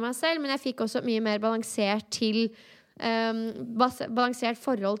bedre med meg selv, men jeg fikk også mye mer balansert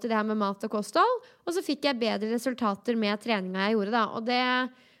forhold til det her med mat og kosthold, og så fikk jeg bedre resultater med treninga jeg gjorde da, og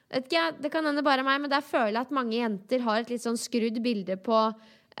det kan hende bare meg, men der føler jeg at mange jenter har et litt sånn skrudd bilde på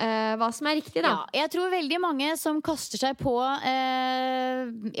hva som riktig da. Ja, jeg tror veldig mange som kaster seg på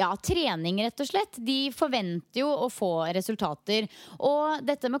trening rett og slett, de forventer jo å få resultater, og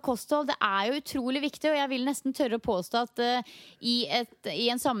dette med kosthold, det jo utrolig viktig, og jeg vil nesten tørre å påstå at i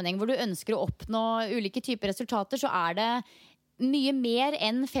en sammenheng hvor du ønsker å oppnå ulike typer resultater, så det mye mer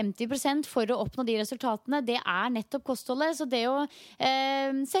enn 50% for å oppnå de resultatene. Det nettopp kostholdet. Så det å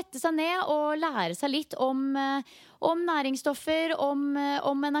sette seg ned og lære seg litt om næringsstoffer,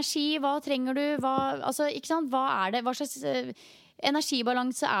 om energi, hva trenger du, ikke sant? Hva det? Hva slags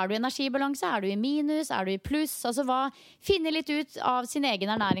energibalanse du i energibalanse? Du i minus? Du i pluss? Finne litt ut av sin egen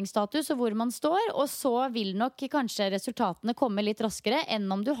ernæringsstatus og hvor man står, og så vil nok kanskje resultatene komme litt raskere enn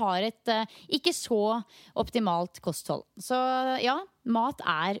om du har et ikke så optimalt kosthold. Så ja, mat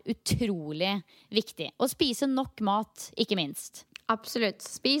utrolig viktig. Og spise nok mat, ikke minst. Absolutt.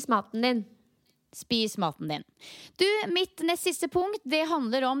 Spis maten din. Spis maten din. Du, mitt nest siste punkt, det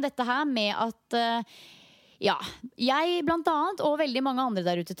handler om dette her med at jeg blant annet, og veldig mange andre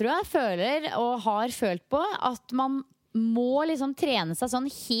der ute tror jeg, føler og har følt på at man må liksom trene seg sånn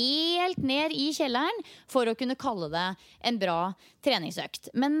helt ned i kjelleren for å kunne kalle det en bra treningsøkt.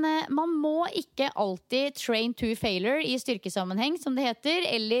 Men man må ikke alltid train to failure i styrkesammenheng, som det heter,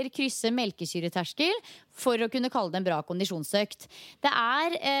 eller krysse melkesyreterskel for å kunne kalle det en bra kondisjonsøkt. Det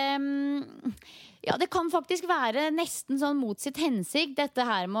det kan faktisk være nesten sånn mot sitt hensikt, dette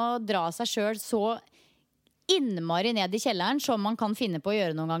her med å dra seg selv så innmari ned i kjelleren som man kan finne på å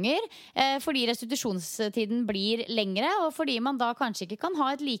gjøre noen ganger, fordi restitusjonstiden blir lengre, og fordi man da kanskje ikke kan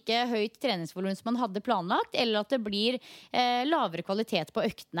ha et like høyt treningsvolum som man hadde planlagt, eller at det blir lavere kvalitet på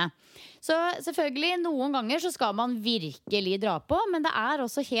øktene. Så selvfølgelig, noen ganger så skal man virkelig dra på, men det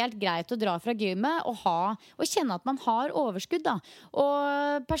også helt greit å dra fra gymmet og kjenne at man har overskudd da.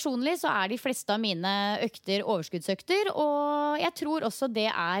 Og personlig så de fleste av mine økter overskuddsøkter, og jeg tror også det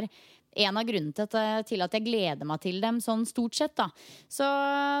en av grunnene til at jeg gleder meg til dem sånn stort sett da. Så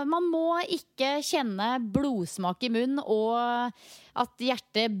man må ikke kjenne blodsmak i munnen og at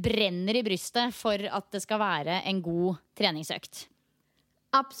hjertet brenner i brystet for at det skal være en god treningsøkt.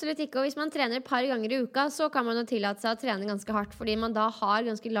 Absolutt ikke, og hvis man trener et par ganger i uka, så kan man jo tillate seg å trene ganske hardt, fordi man da har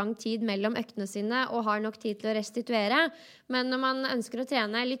ganske lang tid mellom øktene sine og har nok tid til å restituere. Men når man ønsker å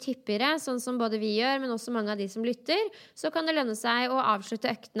trene litt hyppigere, sånn som både vi gjør, men også mange av de som lytter, så kan det lønne seg å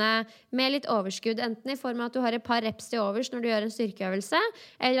avslutte øktene med litt overskudd, enten i form av at du har et par reps til overs når du gjør en styrkeøvelse,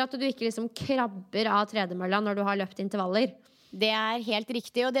 eller at du ikke liksom krabber av tredemølla når du har løpt intervaller. Det helt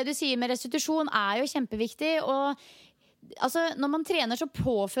riktig, og det du sier med restitusjon jo kjempeviktig, og altså, når man trener så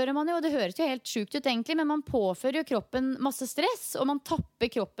påfører man jo, det høres jo helt sykt ut egentlig, men man påfører jo kroppen masse stress, og man tapper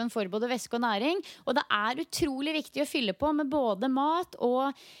kroppen for både væske og næring, og det utrolig viktig å fylle på med både mat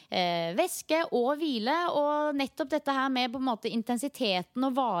og væske og hvile, og nettopp dette her med på en måte intensiteten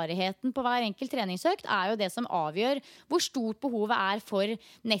og varigheten på hver enkelt treningsøkt jo det som avgjør hvor stort behovet for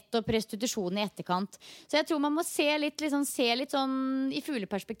nettopp restitusjon i etterkant. Så jeg tror man må se litt sånn i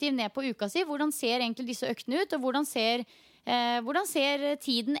fugleperspektiv ned på uka si, hvordan ser egentlig disse øktene ut, og hvordan ser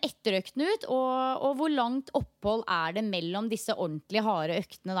tiden etter øktene ut, og hvor langt opphold det mellom disse ordentlig harde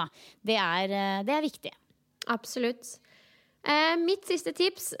øktene da. Det er viktig. Absolutt. Mitt siste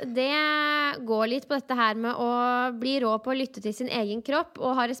tips, det går litt på dette her med å bli rå på å lytte til sin egen kropp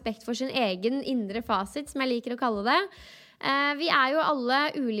og ha respekt for sin egen indre fasit, som jeg liker å kalle det. Vi jo alle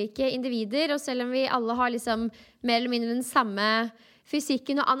ulike individer, og selv om vi alle har liksom mer eller mindre den samme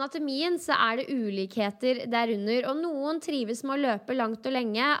fysikken og anatomien, så det ulikheter derunder. Og noen trives med å løpe langt og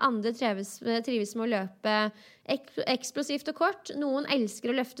lenge, andre trives med å løpe eksplosivt og kort. Noen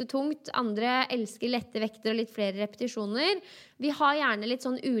elsker å løfte tungt, andre elsker lette vekter og litt flere repetisjoner. Vi har gjerne litt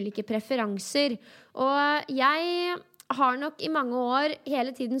sånn ulike preferanser. Og jeg har nok i mange år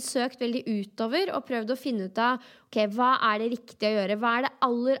hele tiden søkt veldig utover og prøvd å finne ut av hva det riktige å gjøre, hva det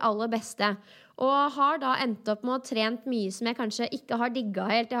aller beste. Og har da endt opp med å ha trent mye som jeg kanskje ikke har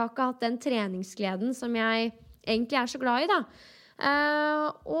digget helt. Jeg har ikke hatt den treningsgleden som jeg egentlig så glad i da.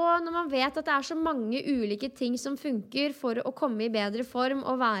 Og når man vet at det så mange ulike ting som funker for å komme i bedre form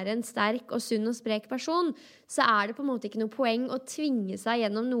og være en sterk og sunn og sprek person, så det på en måte ikke noe poeng å tvinge seg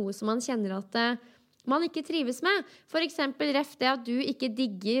gjennom noe som man kjenner at man ikke trives med. For eksempel ref det at du ikke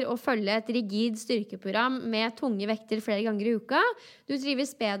digger å følge et rigid styrkeprogram med tunge vekter flere ganger i uka. Du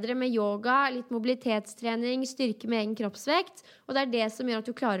trives bedre med yoga, litt mobilitetstrening, styrke med egen kroppsvekt, og det det som gjør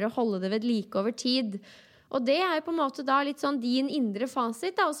at du klarer å holde det ved like over tid. Og det jo på en måte da litt sånn din indre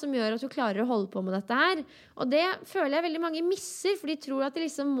fasit da, som gjør at du klarer å holde på med dette her. Og det føler jeg veldig mange misser, for de tror at de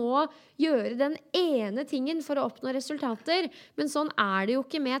liksom må gjøre den ene tingen for å oppnå resultater. Men sånn det jo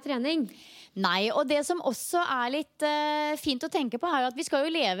ikke med trening. Nei, og det som også litt fint å tenke på jo at vi skal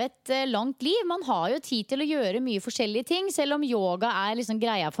jo leve et langt liv. Man har jo tid til å gjøre mye forskjellige ting. Selv om yoga liksom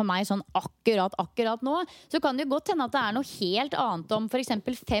greia for meg sånn akkurat nå, så kan det jo godt hende at det noe helt annet om for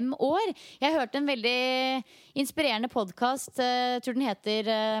eksempel 5 år. Jeg hørte en veldig inspirerende podcast, tror den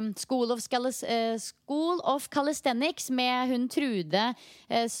heter School of Calisthenics, med hun Trude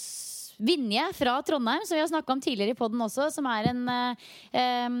Vinje fra Trondheim, som vi har snakket om tidligere i podden også, som en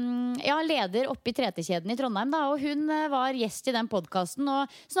leder oppe i 3T-kjeden i Trondheim da, og hun var gjest i den podcasten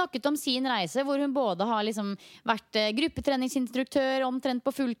og snakket om sin reise, hvor hun både har liksom vært gruppetreningsinstruktør omtrent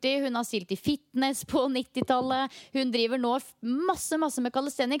på fulltid, hun har stilt i fitness på 90-tallet, hun driver nå masse med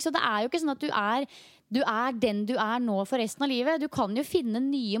calisthenics, så det jo ikke sånn at du den du nå for resten av livet. Du kan jo finne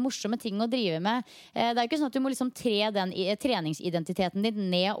nye morsomme ting å drive med. Det jo ikke sånn at du må liksom tre den treningsidentiteten din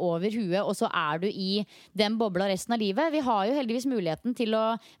ned over huet, og så du i den bobla resten av livet. Vi har jo heldigvis muligheten til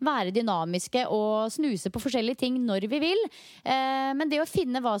å være dynamiske og snuse på forskjellige ting når vi vil. Men det å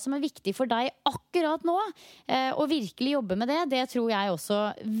finne hva som viktig for deg akkurat nå, og virkelig jobbe med det tror jeg også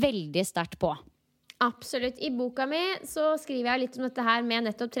veldig sterkt på. Absolutt. I boka mi så skriver jeg litt om dette her med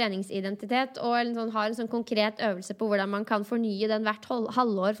nettopp treningsidentitet, og har en sånn konkret øvelse på hvordan man kan fornye den hvert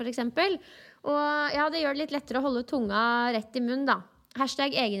halvår for eksempel. Og ja, det gjør det litt lettere å holde tunga rett i munnen da.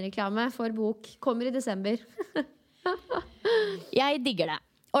 Hashtag egenreklame for bok kommer i desember. Jeg digger det.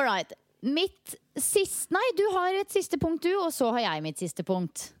 All right. Du har et siste punkt du, og så har jeg mitt siste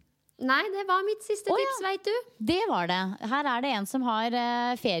punkt. Nei, det var mitt siste tips, vet du. Det var det. Her det en som har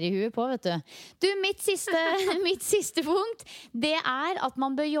feriehue på, vet du. Mitt siste punkt, det at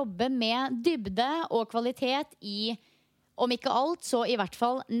man bør jobbe med dybde og kvalitet i, om ikke alt, så i hvert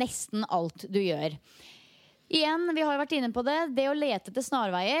fall nesten alt du gjør. Igjen, vi har jo vært inne på det. Det å lete etter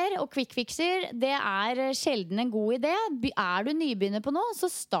snarveier og quick fixer, det sjelden en god idé. Du nybegynner på noe, så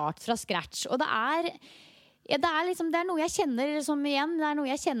start fra scratch. Og det Ja, det noe jeg kjenner som igjen, det noe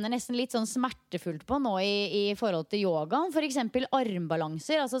jeg kjenner nesten litt sånn smertefullt på nå i forhold til yogaen. For eksempel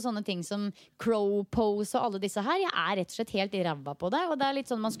armbalanser, altså sånne ting som crow pose og alle disse her. Jeg rett og slett helt i ræva på det. Og det litt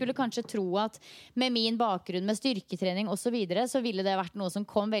sånn, man skulle kanskje tro at med min bakgrunn med styrketrening og så videre, så ville det vært noe som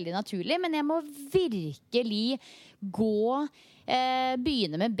kom veldig naturlig. Men jeg må virkelig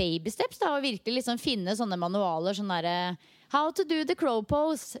begynne med baby steps da, og virkelig liksom finne sånne manualer, sånn der how to do the crow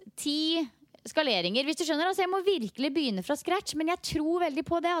pose, 10 skaleringer, hvis du skjønner. Altså jeg må virkelig begynne fra scratch, men jeg tror veldig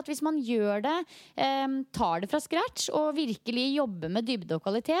på det, at hvis man gjør det, tar det fra scratch og virkelig jobber med dybde og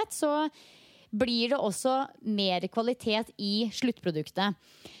kvalitet, så blir det også mer kvalitet i sluttproduktet.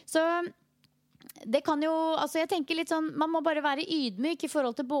 Så det kan jo, altså jeg tenker litt sånn, man må bare være ydmyk i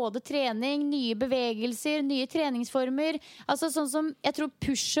forhold til både trening, nye bevegelser, nye treningsformer. Altså sånn som, jeg tror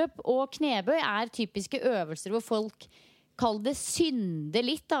push-up og knebøy typiske øvelser hvor folk kall det synde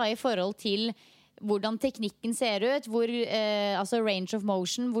litt da, i forhold til hvordan teknikken ser ut, altså range of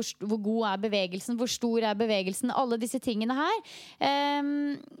motion, hvor god bevegelsen, hvor stor bevegelsen, alle disse tingene her.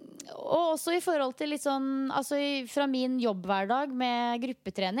 Og også i forhold til litt sånn, altså fra min jobbhverdag med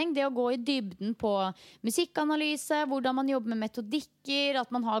gruppetrening, det å gå i dybden på musikkanalyse, hvordan man jobber med metodikker, at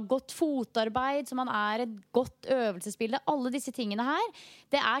man har godt fotarbeid, så man et godt øvelsesbilde, alle disse tingene her,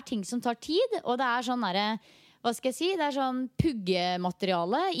 det ting som tar tid, og det sånn hva skal jeg si, det sånn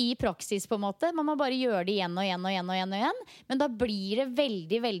puggemateriale i praksis på en måte. Man må bare gjøre det igjen og igjen og igjen og igjen og igjen. Men da blir det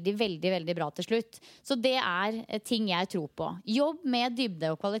veldig, veldig, veldig, veldig bra til slutt. Så det ting jeg tror på. Jobb med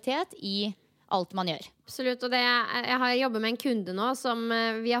dybde og kvalitet i alt man gjør. Absolutt, og jeg har jobbet med en kunde nå som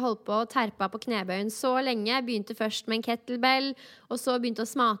vi har holdt på å terpe på knebøyen så lenge. Jeg begynte først med en kettlebell, og så begynte å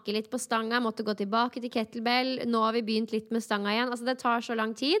smake litt på stanga, måtte gå tilbake til kettlebell. Nå har vi begynt litt med stanga igjen. Altså det tar så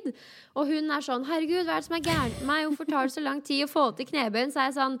lang tid. Og hun sånn, herregud, hva det som gærent med meg? Hvorfor tar det så lang tid å få til knebøyen? Så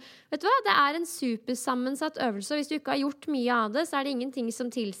jeg sånn, vet du hva, det en supersammensatt øvelse, og hvis du ikke har gjort mye av det, så det ingenting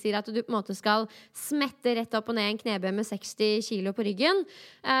som tilsier at du på en måte skal smette rett opp og ned en knebøy med 60 kilo på ryggen.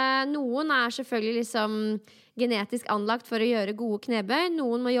 Noen selvfølgelig liksom genetisk anlagt for å gjøre gode knebøy.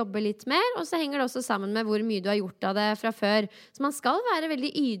 Noen må jobbe litt mer, og så henger det også sammen med hvor mye du har gjort av det fra før. Så man skal være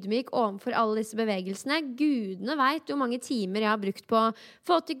veldig ydmyk overfor alle disse bevegelsene. Gudene vet hvor mange timer jeg har brukt på å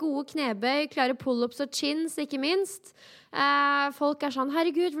få til gode knebøy, klare pull-ups og chins, ikke minst. Folk sånn,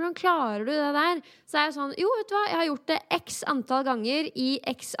 herregud, hvordan klarer du det der? Så jeg sånn, jo, vet du hva, jeg har gjort det x antall ganger i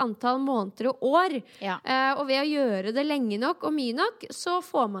x antall måneder og år. Ja. Og ved å gjøre det lenge nok og mye nok, så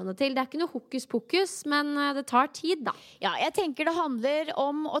får man det til. Det ikke noe hokus pokus, men det tar tid da. Ja, jeg tenker det handler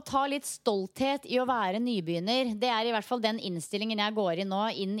om å ta litt stolthet i å være nybegynner. Det i hvert fall den innstillingen jeg går i nå,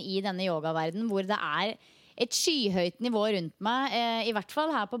 inn i denne yogaverden, hvor det et skyhøyt nivå rundt meg, i hvert fall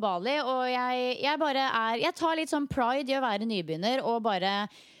her på Bali. Og jeg tar litt sånn pride i å være nybegynner, og bare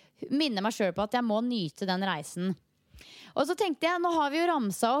minner meg selv på at jeg må nyte den reisen. Og så tenkte jeg, nå har vi jo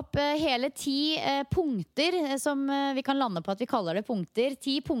ramset opp hele 10 punkter, som vi kan lande på at vi kaller det punkter.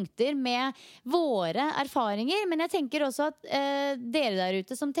 10 punkter med våre erfaringer, men jeg tenker også at dere der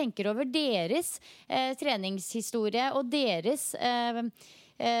ute som tenker over deres treningshistorie og deres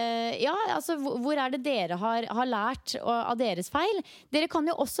ja, altså hvor det dere har lært av deres feil. Dere kan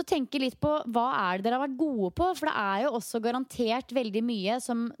jo også tenke litt på hva det dere har vært gode på, for det jo også garantert veldig mye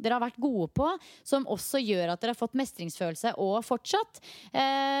som dere har vært gode på, som også gjør at dere har fått mestringsfølelse og fortsatt.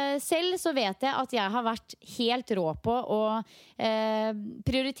 Selv så vet jeg at jeg har vært helt rå på å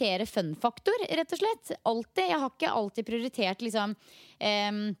prioritere fun-faktor, rett og slett. Alltid. Jeg har ikke alltid prioritert liksom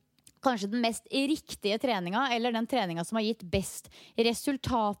kanskje den mest riktige treninga, eller den treninga som har gitt best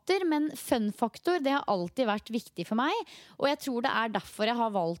resultater, men fun-faktor, det har alltid vært viktig for meg, og jeg tror det derfor jeg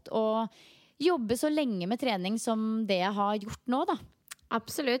har valgt å jobbe så lenge med trening som det jeg har gjort nå da.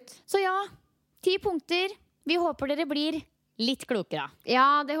 Absolutt. Så ja, 10 punkter. Vi håper dere blir litt klokere.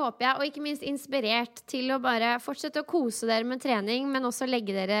 Ja, det håper jeg, og ikke minst inspirert til å bare fortsette å kose dere med trening, men også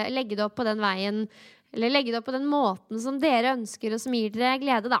legge det opp på den veien, eller legge det opp på den måten som dere ønsker, og som gir dere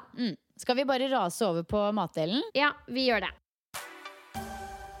glede da. Skal vi bare rase over på matdelen? Ja, vi gjør det.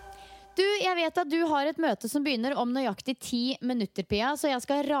 Du, jeg vet at du har et møte som begynner om nøyaktig 10 minutter, Pia, så jeg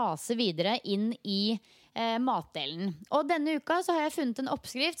skal rase videre inn i matdelen. Og denne uka så har jeg funnet en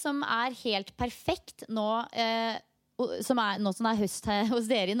oppskrift som helt perfekt nå, nå som høst hos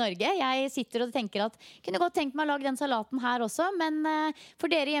dere i Norge. Jeg sitter og tenker at kunne godt tenkt meg å lage den salaten her også, men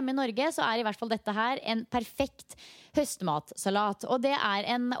for dere hjemme i Norge så i hvert fall dette her en perfekt høstmatsalat. Og det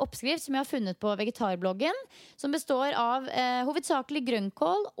en oppskrift som jeg har funnet på vegetarbloggen, som består av hovedsakelig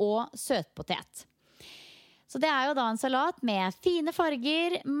grønnkål og søtpotet. Så det jo da en salat med fine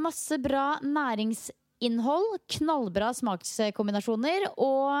farger, masse bra næringsinnhold, knallbra smakskombinasjoner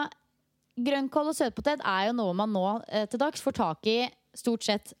og grønnkål og søtpotet jo noe man nå til dags får tak i stort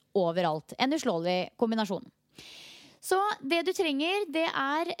sett overalt. En uslåelig kombinasjon. Så det du trenger, det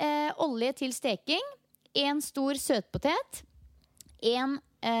olje til steking, en stor søtpotet, en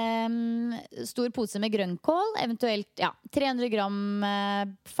stor pose med grønnkål, eventuelt 300 gram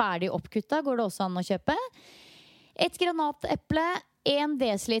ferdig oppkutta, går det også an å kjøpe. Et granateple, 1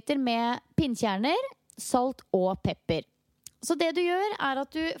 desiliter med pinnkjerner, salt og pepper. Så det du gjør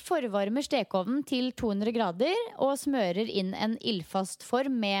at du forvarmer stekeovnen til 200 grader og smører inn en ildfast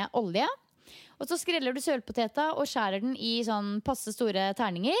form med olje. Og så skreller du sølpoteta og skjærer den i sånn passe store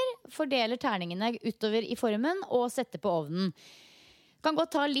terninger. Fordeler terningene utover i formen og setter på ovnen. Kan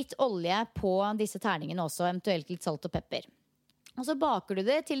godt ta litt olje på disse terningene også, eventuelt litt salt og pepper. Og så baker du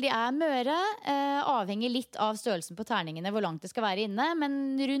det til de møre, avhengig litt av størrelsen på terningene, hvor langt det skal være inne.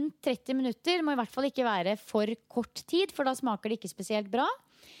 Men rundt 30 minutter må i hvert fall ikke være for kort tid, for da smaker det ikke spesielt bra.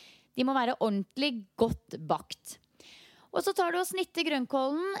 De må være ordentlig godt bakt. Og så tar du og snitter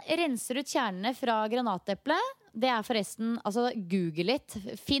grønnkålen, renser ut kjernene fra granateplet. Det forresten, google litt.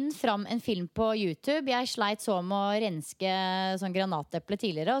 Finn fram en film på YouTube. Jeg sleit så med å renske sånn granateple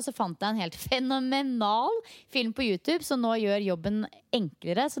tidligere, og så fant jeg en helt fenomenal film på YouTube, så nå gjør jobben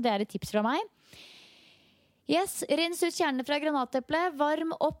enklere, så det et tips fra meg. Yes, rens ut kjernene fra granateplet,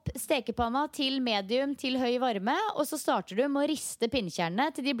 varm opp stekepanna til medium til høy varme, og så starter du med å riste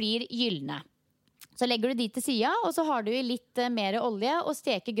pinnkjernene til de blir gyldne. Så legger du de til siden, og så har du i litt mer olje og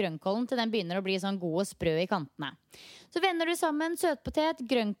steker grønnkålen til den begynner å bli sånn god og sprø i kantene. Så vender du sammen søtpotet,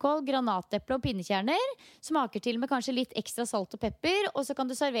 grønnkål, granateple og pinnekjerner. Smaker til med kanskje litt ekstra salt og pepper, og så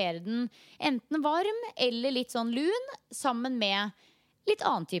kan du servere den enten varm eller litt sånn lun, sammen med litt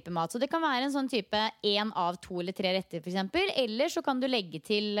annen type mat. Så det kan være en sånn type 1 av 2 eller 3 retter for eksempel. Eller så kan du legge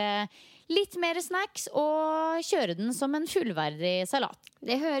til litt mer snacks og kjøre den som en fullverdig salat.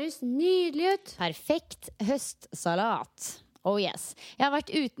 Det høres nydelig ut. Perfekt høstsalat. Oh yes. Jeg har vært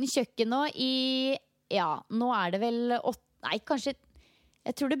uten kjøkken nå i, nå det vel 8, nei kanskje,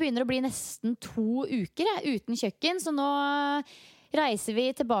 jeg tror det begynner å bli nesten 2 uker uten kjøkken. Så nå reiser vi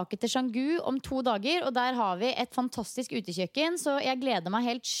tilbake til Canggu om 2 dager, og der har vi et fantastisk utekjøkken, så jeg gleder meg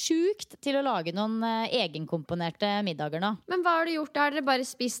helt sjukt til å lage noen egenkomponerte middager nå. Men hva har du gjort? Har dere bare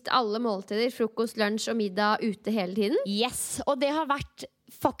spist alle måltider, frokost, lunsj og middag ute hele tiden? Yes, og det har vært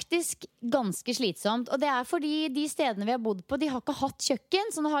faktisk ganske slitsomt. Og det fordi de stedene vi har bodd på, de har ikke hatt kjøkken,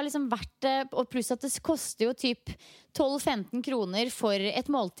 så det har liksom vært, og pluss at det koster jo typ 12-15 kroner for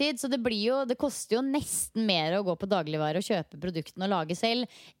et måltid, så det koster jo nesten mer å gå på dagligvare og kjøpe produktene og lage selv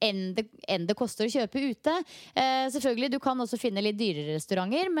enn det koster å kjøpe ute. Selvfølgelig, du kan også finne litt dyrere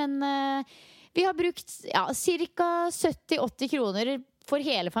restauranter, men vi har brukt cirka 70-80 kroner for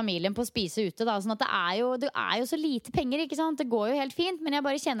hele familien på å spise ute da. Sånn at det jo så lite penger, ikke sant? Det går jo helt fint, men jeg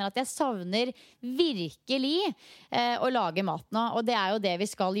bare kjenner at jeg savner virkelig å lage mat nå. Og det jo det vi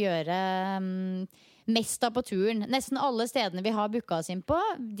skal gjøre mest av på turen. Nesten alle stedene vi har booket oss inn på,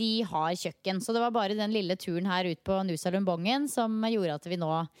 de har kjøkken. Så det var bare den lille turen her ut på Nusa Lumbongen som gjorde at vi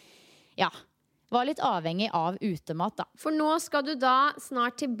nå var litt avhengig av utemat da. For nå skal du da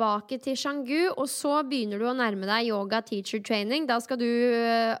snart tilbake til Canggu, og så begynner du å nærme deg yoga teacher training. Da skal du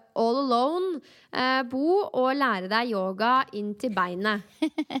all alone bo og lære deg yoga inn til beinet.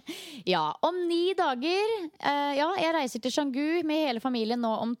 Om 9 dager. Jeg reiser til Canggu med hele familien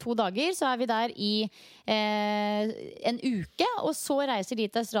nå om 2 dager. Så vi der i en uke, og så reiser de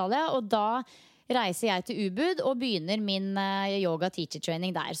til Australia, og da reiser jeg til Ubud og begynner min yoga teacher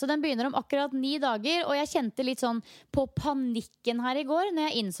training der. Så den begynner om akkurat 9 dager, og jeg kjente litt sånn på panikken her i går når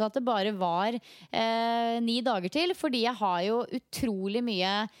jeg innså at det bare var 9 dager til, fordi jeg har jo utrolig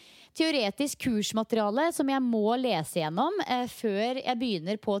mye teoretisk kursmateriale som jeg må lese gjennom før jeg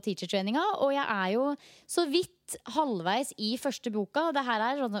begynner på teacher-traininga. Og jeg jo så vidt halvveis i første boka. Det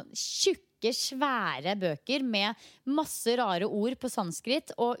her sånn tjukke, svære bøker med masse rare ord på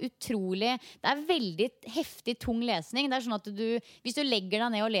sanskrit. Og utrolig, det veldig heftig, tung lesning. Det sånn at hvis du legger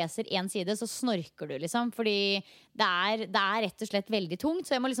deg ned og leser en side, så snorker du liksom. Fordi det rett og slett veldig tungt.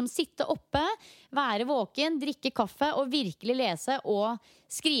 Så jeg må liksom sitte oppe, være våken, drikke kaffe og virkelig lese og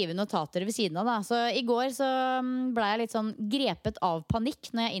skrive notater ved siden av da. Så i går så ble jeg litt sånn grepet av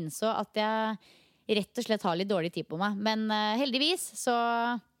panikk når jeg innså at jeg rett og slett har litt dårlig tid på meg. Men heldigvis så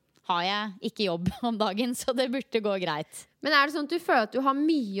har jeg ikke jobb om dagen, så det burde gå greit. Men det sånn at du føler at du har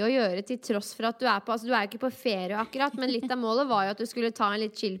mye å gjøre til tross for at du på, altså du jo ikke på ferie akkurat, men litt av målet var jo at du skulle ta en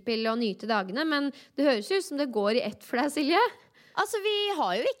litt chillpill og nyte dagene, men det høres jo ut som det går i ett for deg, Silje. Altså, vi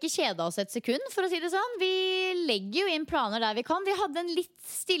har jo ikke kjedet oss et sekund, for å si det sånn. Vi legger jo inn planer der vi kan. Vi hadde en litt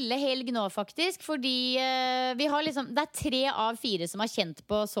stille helg nå, faktisk. Fordi vi har liksom, det er 3 av 4 som har kjent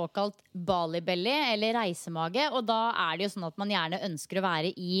på såkalt Bali-belly, eller reisemage. Og da er det jo sånn at man gjerne ønsker å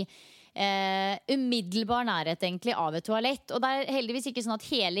være i umiddelbar nærhet egentlig av et toalett. Og det er heldigvis ikke sånn at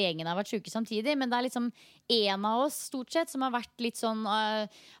hele gjengen har vært syke samtidig, men det er liksom en av oss stort sett som har vært litt sånn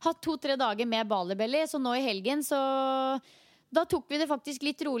hatt 2-3 dager med Bali-belly. Så nå i helgen så da tok vi det faktisk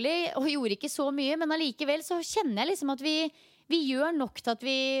litt rolig og gjorde ikke så mye, men allikevel så kjenner jeg liksom at vi gjør nok til at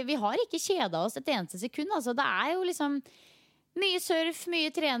vi har ikke kjedet oss et eneste sekund. Altså, det er jo liksom mye surf, mye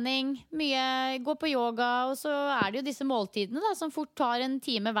trening, mye gå på yoga, og så er det jo disse måltidene da, som fort tar en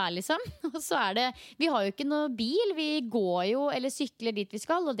time hver liksom. Og så er det, vi har jo ikke noe bil, vi går jo eller sykler dit vi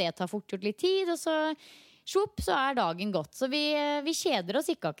skal, og det tar fort gjort litt tid, og så sjopp, så er dagen gått. Så vi kjeder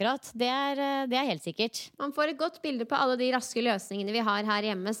oss ikke akkurat. Det er helt sikkert. Man får et godt bilde på alle de raske løsningene vi har her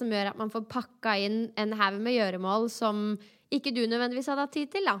hjemme, som gjør at man får pakka inn en haug med gjøremål som ikke du nødvendigvis hadde hatt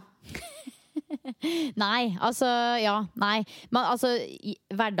tid til, da. Nei, altså, ja, nei. Men altså,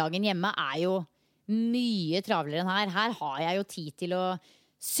 hverdagen hjemme er jo mye travlere enn her. Her har jeg jo tid til å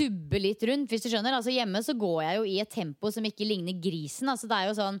subbe litt rundt, hvis du skjønner. Altså, hjemme så går jeg jo i et tempo som ikke ligner grisen. Altså, det er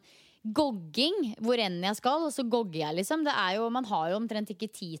jo sånn gogging hvor enn jeg skal, og så gogger jeg liksom. Det er jo, man har jo omtrent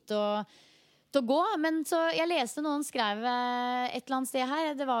ikke tid til å gå. Men så jeg leste noen skrev et eller annet sted her,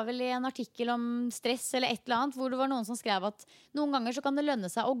 det var vel i en artikkel om stress eller et eller annet, hvor det var noen som skrev at noen ganger så kan det lønne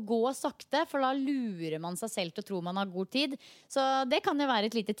seg å gå sakte, for da lurer man seg selv til å tro man har god tid. Så det kan jo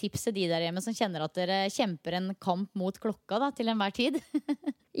være et lite tips til de der hjemme som kjenner at dere kjemper en kamp mot klokka da, til enhver tid.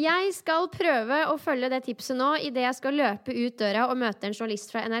 Jeg skal prøve å følge det tipset nå i det jeg skal løpe ut døra og møte en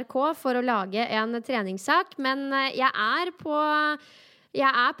journalist fra NRK for å lage en treningssak, men jeg er på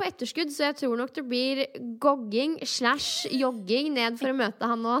etterskudd, så jeg tror nok det blir gogging/jogging ned for å møte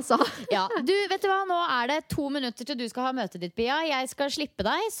han nå, altså. Ja, du, vet du hva, nå er det 2 minutter til du skal ha møtet ditt, Pia. Jeg skal slippe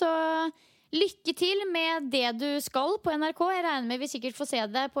deg, så lykke til med det du skal på NRK. Jeg regner med vi sikkert får se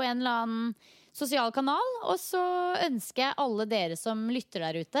det på en eller annen sosial kanal. Og så ønsker jeg alle dere som lytter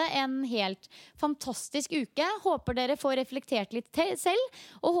der ute en helt fantastisk uke. Håper dere får reflektert litt selv,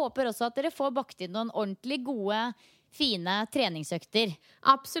 og håper også at dere får bakt inn noen ordentlig gode, fine treningsøkter.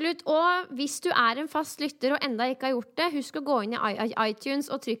 Absolutt, og hvis du er en fast lytter og enda ikke har gjort det, husk å gå inn i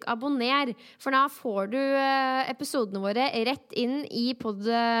iTunes og trykk abonner, for da får du episodene våre rett inn i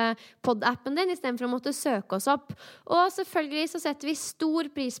pod-appen din, i stedet for å måtte søke oss opp. Og selvfølgelig så setter vi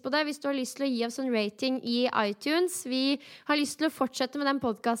stor pris på det hvis du har lyst til å gi oss en rating i iTunes. Vi har lyst til å fortsette med den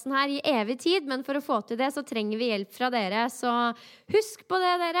podcasten her i evig tid, men for å få til det så trenger vi hjelp fra dere, så husk på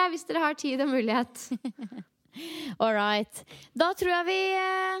det dere, hvis dere har tid og mulighet. Alright, da tror jeg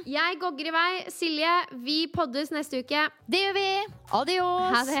vi Jeg gogger i vei. Silje, vi poddes neste uke. Det gjør vi.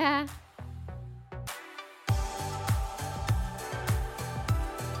 Adios. Ha det.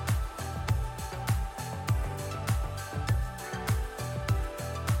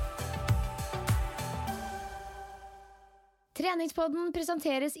 Treningspodden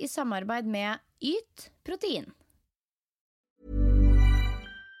presenteres i samarbeid med Yt Protein.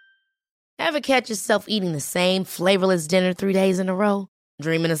 Ever catch yourself eating the same flavorless dinner 3 days in a row?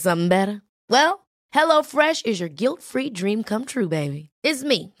 Dreaming of something better? Well, HelloFresh is your guilt-free dream come true, baby. It's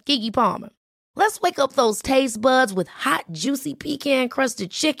me, Keke Palmer. Let's wake up those taste buds with hot, juicy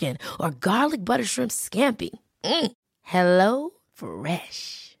pecan-crusted chicken or garlic butter shrimp scampi. Hello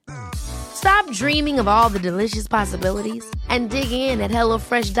Fresh. Stop dreaming of all the delicious possibilities and dig in at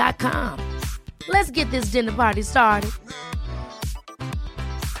HelloFresh.com. Let's get this dinner party started.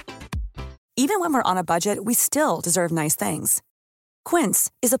 Even when we're on a budget, we still deserve nice things. Quince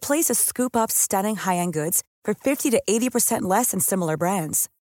is a place to scoop up stunning high-end goods for 50 to 80% less than similar brands.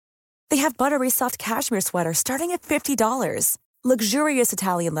 They have buttery soft cashmere sweaters starting at $50, luxurious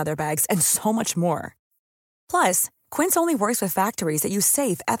Italian leather bags, and so much more. Plus, Quince only works with factories that use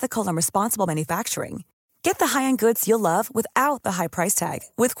safe, ethical, and responsible manufacturing. Get the high-end goods you'll love without the high price tag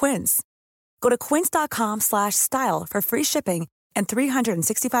with Quince. Go to quince.com/style for free shipping and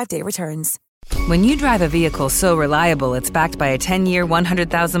 365-day returns. When you drive a vehicle so reliable it's backed by a 10-year,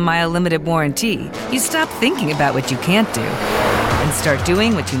 100,000-mile limited warranty, you stop thinking about what you can't do and start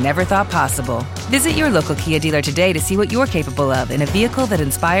doing what you never thought possible. Visit your local Kia dealer today to see what you're capable of in a vehicle that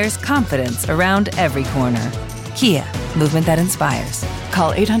inspires confidence around every corner. Kia, movement that inspires.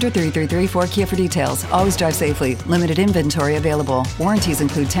 Call 800-333-4KIA for details. Always drive safely. Limited inventory available. Warranties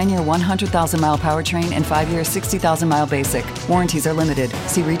include 10-year, 100,000-mile powertrain and 5-year, 60,000-mile basic. Warranties are limited.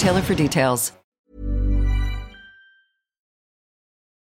 See retailer for details.